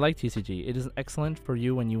says, I like TCG. It is excellent for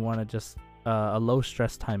you when you want to just a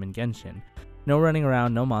low-stress time in Genshin. No running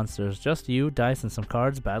around, no monsters, just you, dice, and some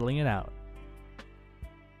cards battling it out.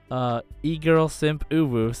 E-Girl Simp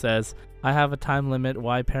Uwu says, I have a time limit,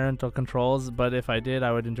 why parental controls, but if I did,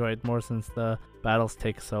 I would enjoy it more since the battles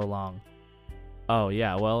take so long. Oh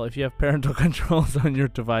yeah, well, if you have parental controls on your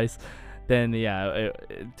device, then yeah,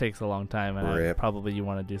 it takes a long time, and probably you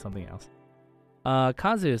want to do something else.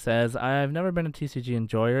 Kazu says, I've never been a TCG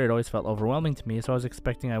enjoyer, it always felt overwhelming to me, so I was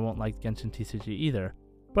expecting I won't like Genshin TCG either.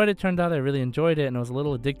 But it turned out I really enjoyed it and I was a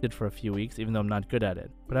little addicted for a few weeks, even though I'm not good at it.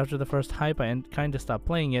 But after the first hype, I kind of stopped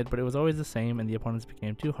playing it, but it was always the same and the opponents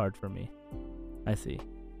became too hard for me. I see.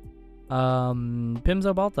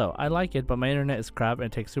 Pimzo Balto, I like it, but my internet is crap and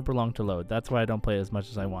it takes super long to load. That's why I don't play it as much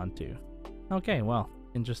as I want to. Okay, well,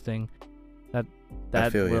 interesting. That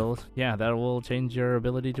will change your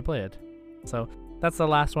ability to play it. So that's the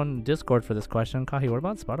last one in Discord for this question. Kahi, what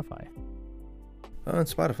about Spotify? On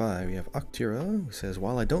Spotify, we have Octira, who says,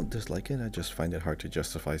 while I don't dislike it, I just find it hard to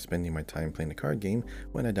justify spending my time playing a card game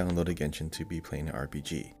when I downloaded Genshin to be playing an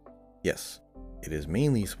RPG. Yes, it is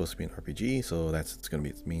mainly supposed to be an RPG, so it's going to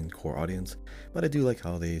be its main core audience, but I do like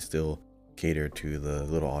how they still cater to the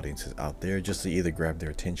little audiences out there just to either grab their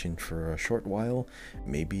attention for a short while.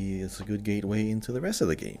 Maybe it's a good gateway into the rest of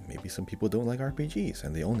the game. Maybe some people don't like RPGs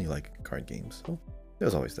and they only like card games. So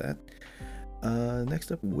there's always that.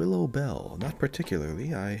 Next up, Willow Bell. Not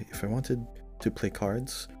particularly. If I wanted to play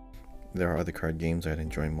cards, there are other card games I'd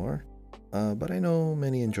enjoy more. But I know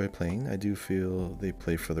many enjoy playing. I do feel they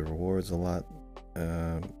play for the rewards a lot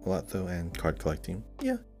though, and card collecting.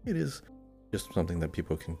 Yeah, it is just something that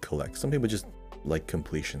people can collect. Some people just like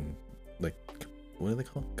completion, like, what are they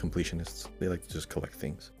called? Completionists. They like to just collect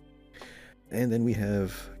things. And then we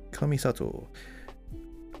have Kamisato.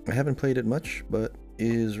 I haven't played it much, but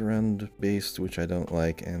is round based, which I don't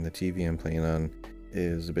like, and the TV I'm playing on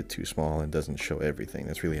is a bit too small and doesn't show everything.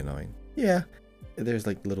 That's really annoying. Yeah, there's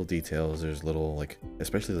like little details, there's little, like,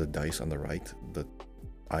 especially the dice on the right, the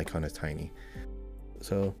icon is tiny.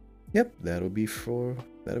 So yep, that'll be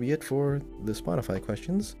it for the Spotify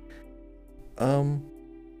questions.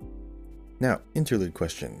 Now, interlude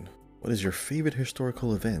question. What is your favorite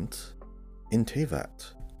historical event in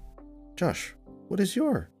Teyvat? Josh, what is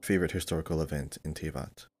your favorite historical event in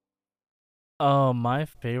Teyvat? Oh, my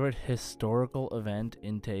favorite historical event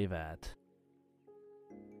in Teyvat.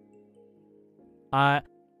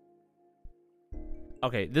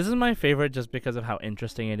 Okay, this is my favorite just because of how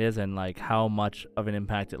interesting it is and like how much of an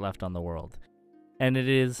impact it left on the world. And it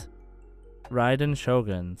is Raiden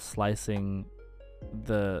Shogun slicing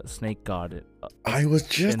the snake god I was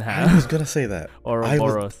gonna say that.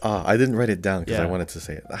 Ouroboros. I didn't write it down because I Yeah. wanted to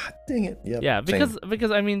say it. Dang it. Yep, Yeah, same.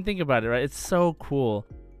 because I mean, think about it, right? It's so cool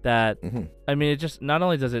that I mean, it just not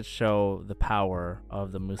only does it show the power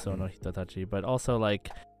of the Muso no Hitotachi, but also like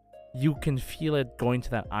you can feel it going to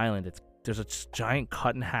that island. There's a giant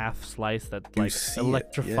cut in half slice that You like see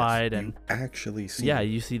electrified, it. Yes, and you actually see yeah, it.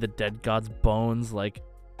 you see the dead god's bones. Like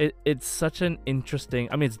it's such an interesting.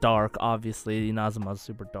 I mean, it's dark, obviously. Inazuma's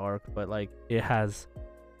super dark, but like it has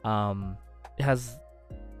a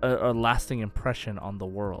lasting impression on the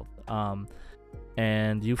world.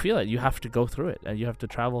 And you feel it. You have to go through it, and you have to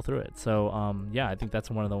travel through it. So yeah, I think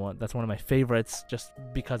that's one of my favorites, just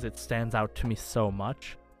because it stands out to me so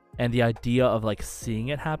much, and the idea of like seeing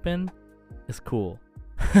it happen is cool.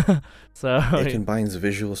 So it combines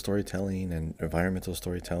visual storytelling and environmental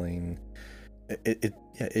storytelling.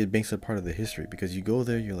 It makes it part of the history, because you go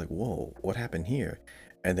there, you're like, whoa, what happened here?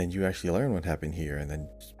 And then you actually learn what happened here, and then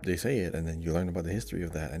they say it, and then you learn about the history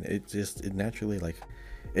of that, and it naturally, like,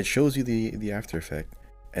 it shows you the after effect,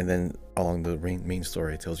 and then along the main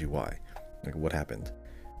story it tells you why, like what happened.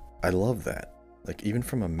 I love that. Like, even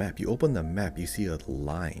from a map, you open the map, you see a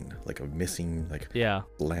line, like a missing, like,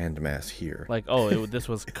 landmass here. Like, oh, this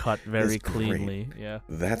was cut very It's cleanly. great. Yeah.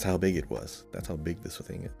 That's how big it was. That's how big this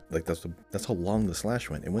thing is. Like, that's how long the slash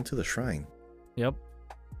went. It went to the shrine. Yep.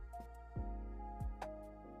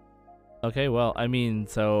 Okay, well, I mean,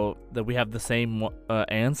 so that we have the same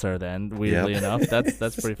answer then, weirdly enough.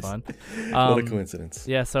 That's pretty fun. What a coincidence.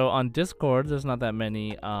 Yeah, so on Discord, there's not that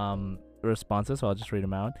many responses, so I'll just read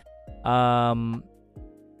them out.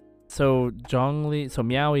 So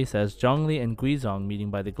Meowie says Zhongli and Guizhong meeting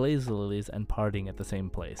by the Glaze Lilies and partying at the same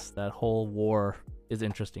place. That whole war is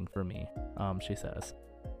interesting for me, she says.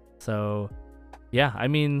 So, yeah, I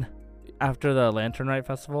mean, after the Lantern Rite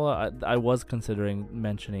Festival, I was considering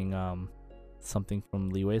mentioning something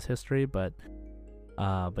from Liwei's history, but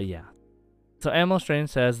yeah. So Amlo Strange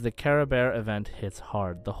says the Carabare event hits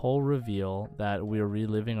hard. The whole reveal that we're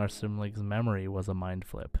reliving our sibling's memory was a mind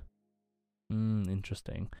flip.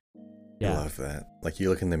 Interesting. Yeah. I love that. Like, you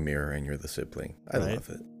look in the mirror and you're the sibling. I love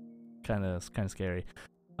it. Kind of scary.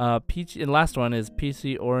 And last one is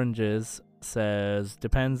PC Oranges says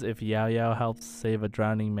depends if Yao Yao helps save a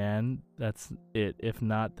drowning man. That's it. If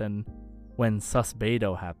not, then when Sus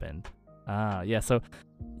Beidou happened. Yeah. So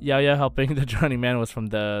Yao Yao helping the drowning man was from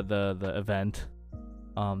the event,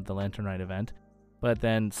 the Lantern Rite event. But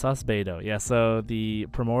then Sus Beidou, yeah. So the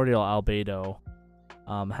primordial albedo,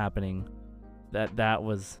 happening. That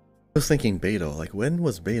was. I was thinking Beidou. Like, when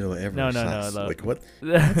was Beidou ever? No. Like, what?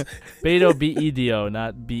 Beidou, B-E-D-O,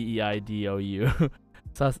 not B-E-I-D-O-U.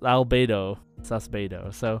 Albedo, Sus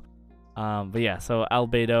Beidou. So, but yeah. So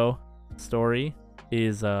albedo story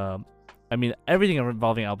is I mean, everything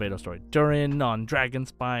involving albedo story. Durin on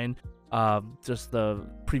Dragonspine, just the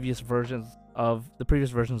previous versions of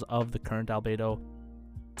the current albedo.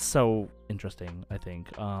 So interesting, I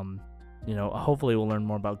think. Hopefully we'll learn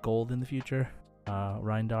more about gold in the future.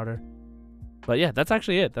 Rhine daughter. But yeah, that's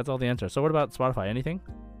actually it. That's all the answers. So what about Spotify? Anything?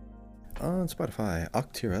 On Spotify,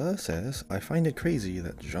 Octira says, I find it crazy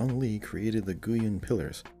that Zhang Li created the Guyun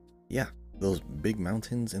pillars. Yeah, those big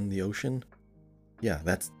mountains in the ocean. Yeah,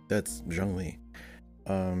 that's Zheng Li.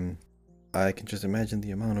 I can just imagine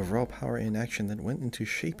the amount of raw power and action that went into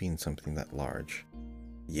shaping something that large.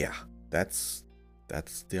 Yeah, that's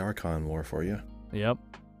the Archon War for you. Yep.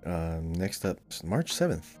 Next up, March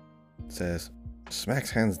 7th. It says, smacks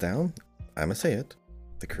hands down, I'ma say it,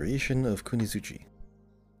 the creation of Kunizuchi.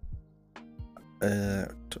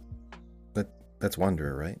 That's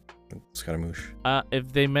Wanderer, right? Scaramouche.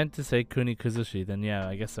 If they meant to say Kuni Kuzushi, then yeah,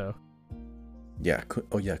 I guess so. Yeah,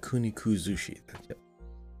 Kunikuzushi. Yep.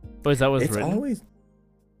 Oh, is that what's It's written? always...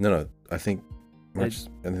 No, I think March,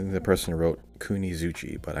 and then the person wrote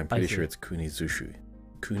Kunizuchi, but I'm pretty sure it's Kunizushi.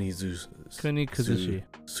 Kuni Kuzushi.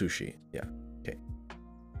 Sushi. Yeah. Okay.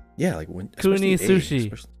 Yeah, like when Kuni especially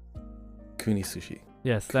sushi. Kuni sushi.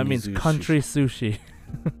 Yes, that means Kunizu country sushi.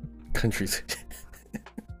 Country sushi.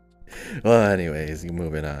 Well, anyways,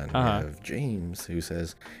 moving on. We Uh-huh. have James, who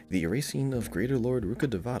says, the erasing of Greater Lord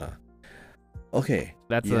Rukkhadevata. Okay.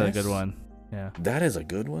 That's a yes, good one. Yeah. That is a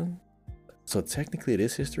good one. So technically it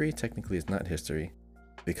is history. Technically it's not history.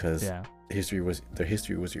 Because Yeah. their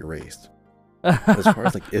history was erased. As far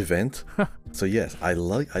as like event. So yes, I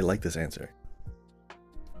like this answer.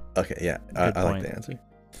 Okay, yeah, I like the answer.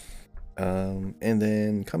 And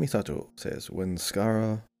then Kamisato says, when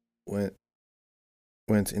Skara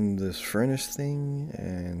went in this furnace thing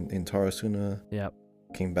and in Tarasuna Yep.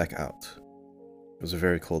 came back out. It was a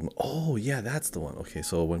very cold oh yeah, that's the one. Okay,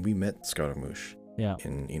 so when we met Scaramouche Yeah.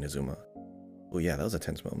 in Inazuma. Oh yeah, that was a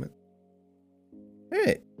tense moment.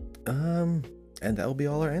 Alright. And that will be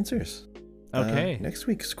all our answers. Okay. Next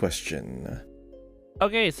week's question.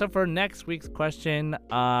 Okay, so for next week's question,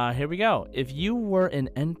 here we go. If you were an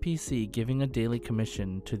NPC giving a daily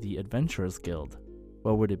commission to the Adventurers Guild,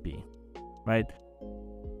 what would it be? Right?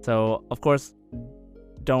 So, of course,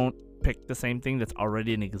 don't pick the same thing that's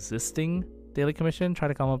already an existing daily commission. Try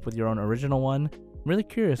to come up with your own original one. I'm really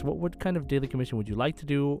curious, what kind of daily commission would you like to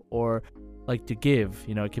do or like to give?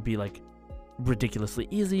 You know, it could be like ridiculously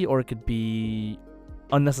easy or it could be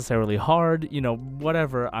unnecessarily hard, you know,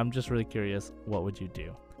 whatever. I'm just really curious, what would you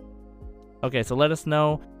do? Okay, so let us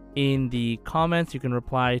know in the comments. You can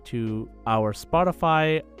reply to our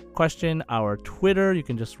Spotify question, our Twitter. You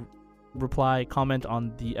can just comment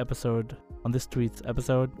on the episode, on this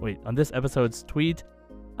episode's tweet.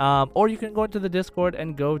 Or you can go into the Discord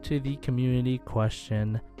and go to the community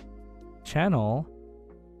question channel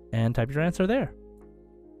and type your answer there.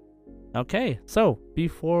 Okay, so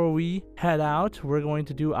before we head out, we're going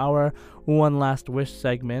to do our one last wish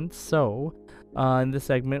segment. So in this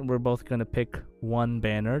segment, we're both going to pick one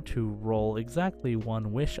banner to roll exactly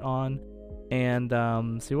one wish on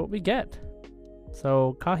and see what we get.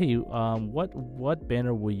 So Kahi, what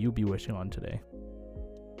banner will you be wishing on today?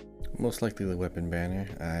 Most likely the weapon banner.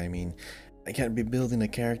 I mean, I can't be building a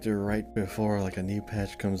character right before like a new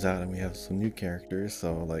patch comes out and we have some new characters,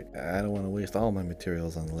 so like I don't want to waste all my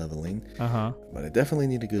materials on leveling. But I definitely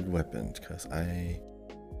need a good weapon because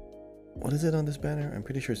what is it on this banner? I'm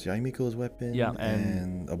pretty sure it's Yoimiya's weapon. Yeah,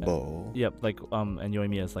 and a bow. Yep, like and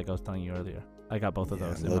Yoimiya's, like I was telling you earlier. I got both of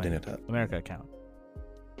those in loading my it up. America account.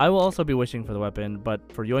 I will also be wishing for the weapon,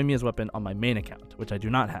 but for Yoimiya's weapon on my main account, which I do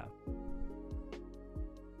not have.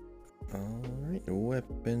 Alright,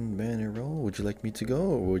 weapon banner roll. Would you like me to go,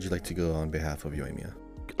 or would you like to go on behalf of Yoimiya?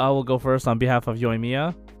 I will go first on behalf of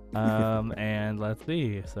Yoimiya. And let's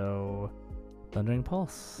see. So, Thundering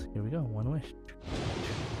Pulse. Here we go. One wish.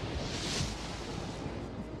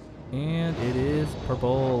 And it is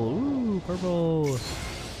purple. Ooh, purple.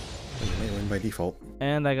 You might win by default.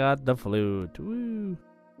 And I got the flute. Woo.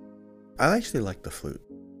 I actually like the flute.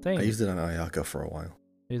 Same. I used it on Ayaka for a while.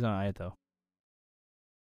 He's on Ayato.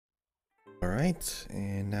 Alright,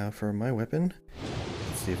 and now for my weapon.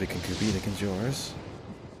 Let's see if it can compete against yours.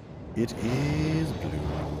 It is blue,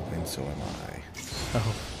 and so am I.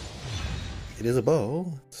 Oh. It is a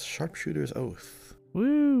bow. It's Sharpshooter's Oath.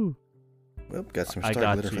 Woo. Well, got some I star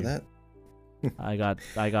got glitter you. for that.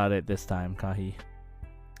 I got it this time, Kahi.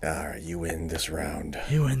 Alright, you win this round.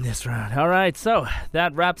 You win this round. All right, so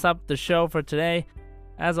that wraps up the show for today.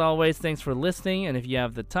 As always, thanks for listening, and if you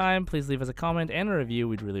have the time, please leave us a comment and a review.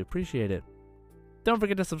 We'd really appreciate it. Don't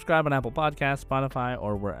forget to subscribe on Apple Podcasts, Spotify,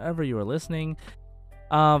 or wherever you are listening.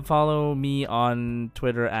 Follow me on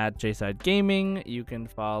Twitter at JSideGaming. You can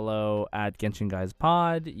follow at Genshin Guys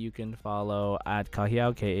Pod. You can follow at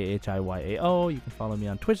Kahiao, KAHIYAO. You can follow me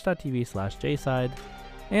on twitch.tv/JSide.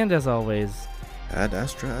 And as always, Ad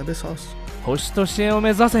Astra Abyssos. 星としてを目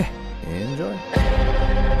指せ Enjoy.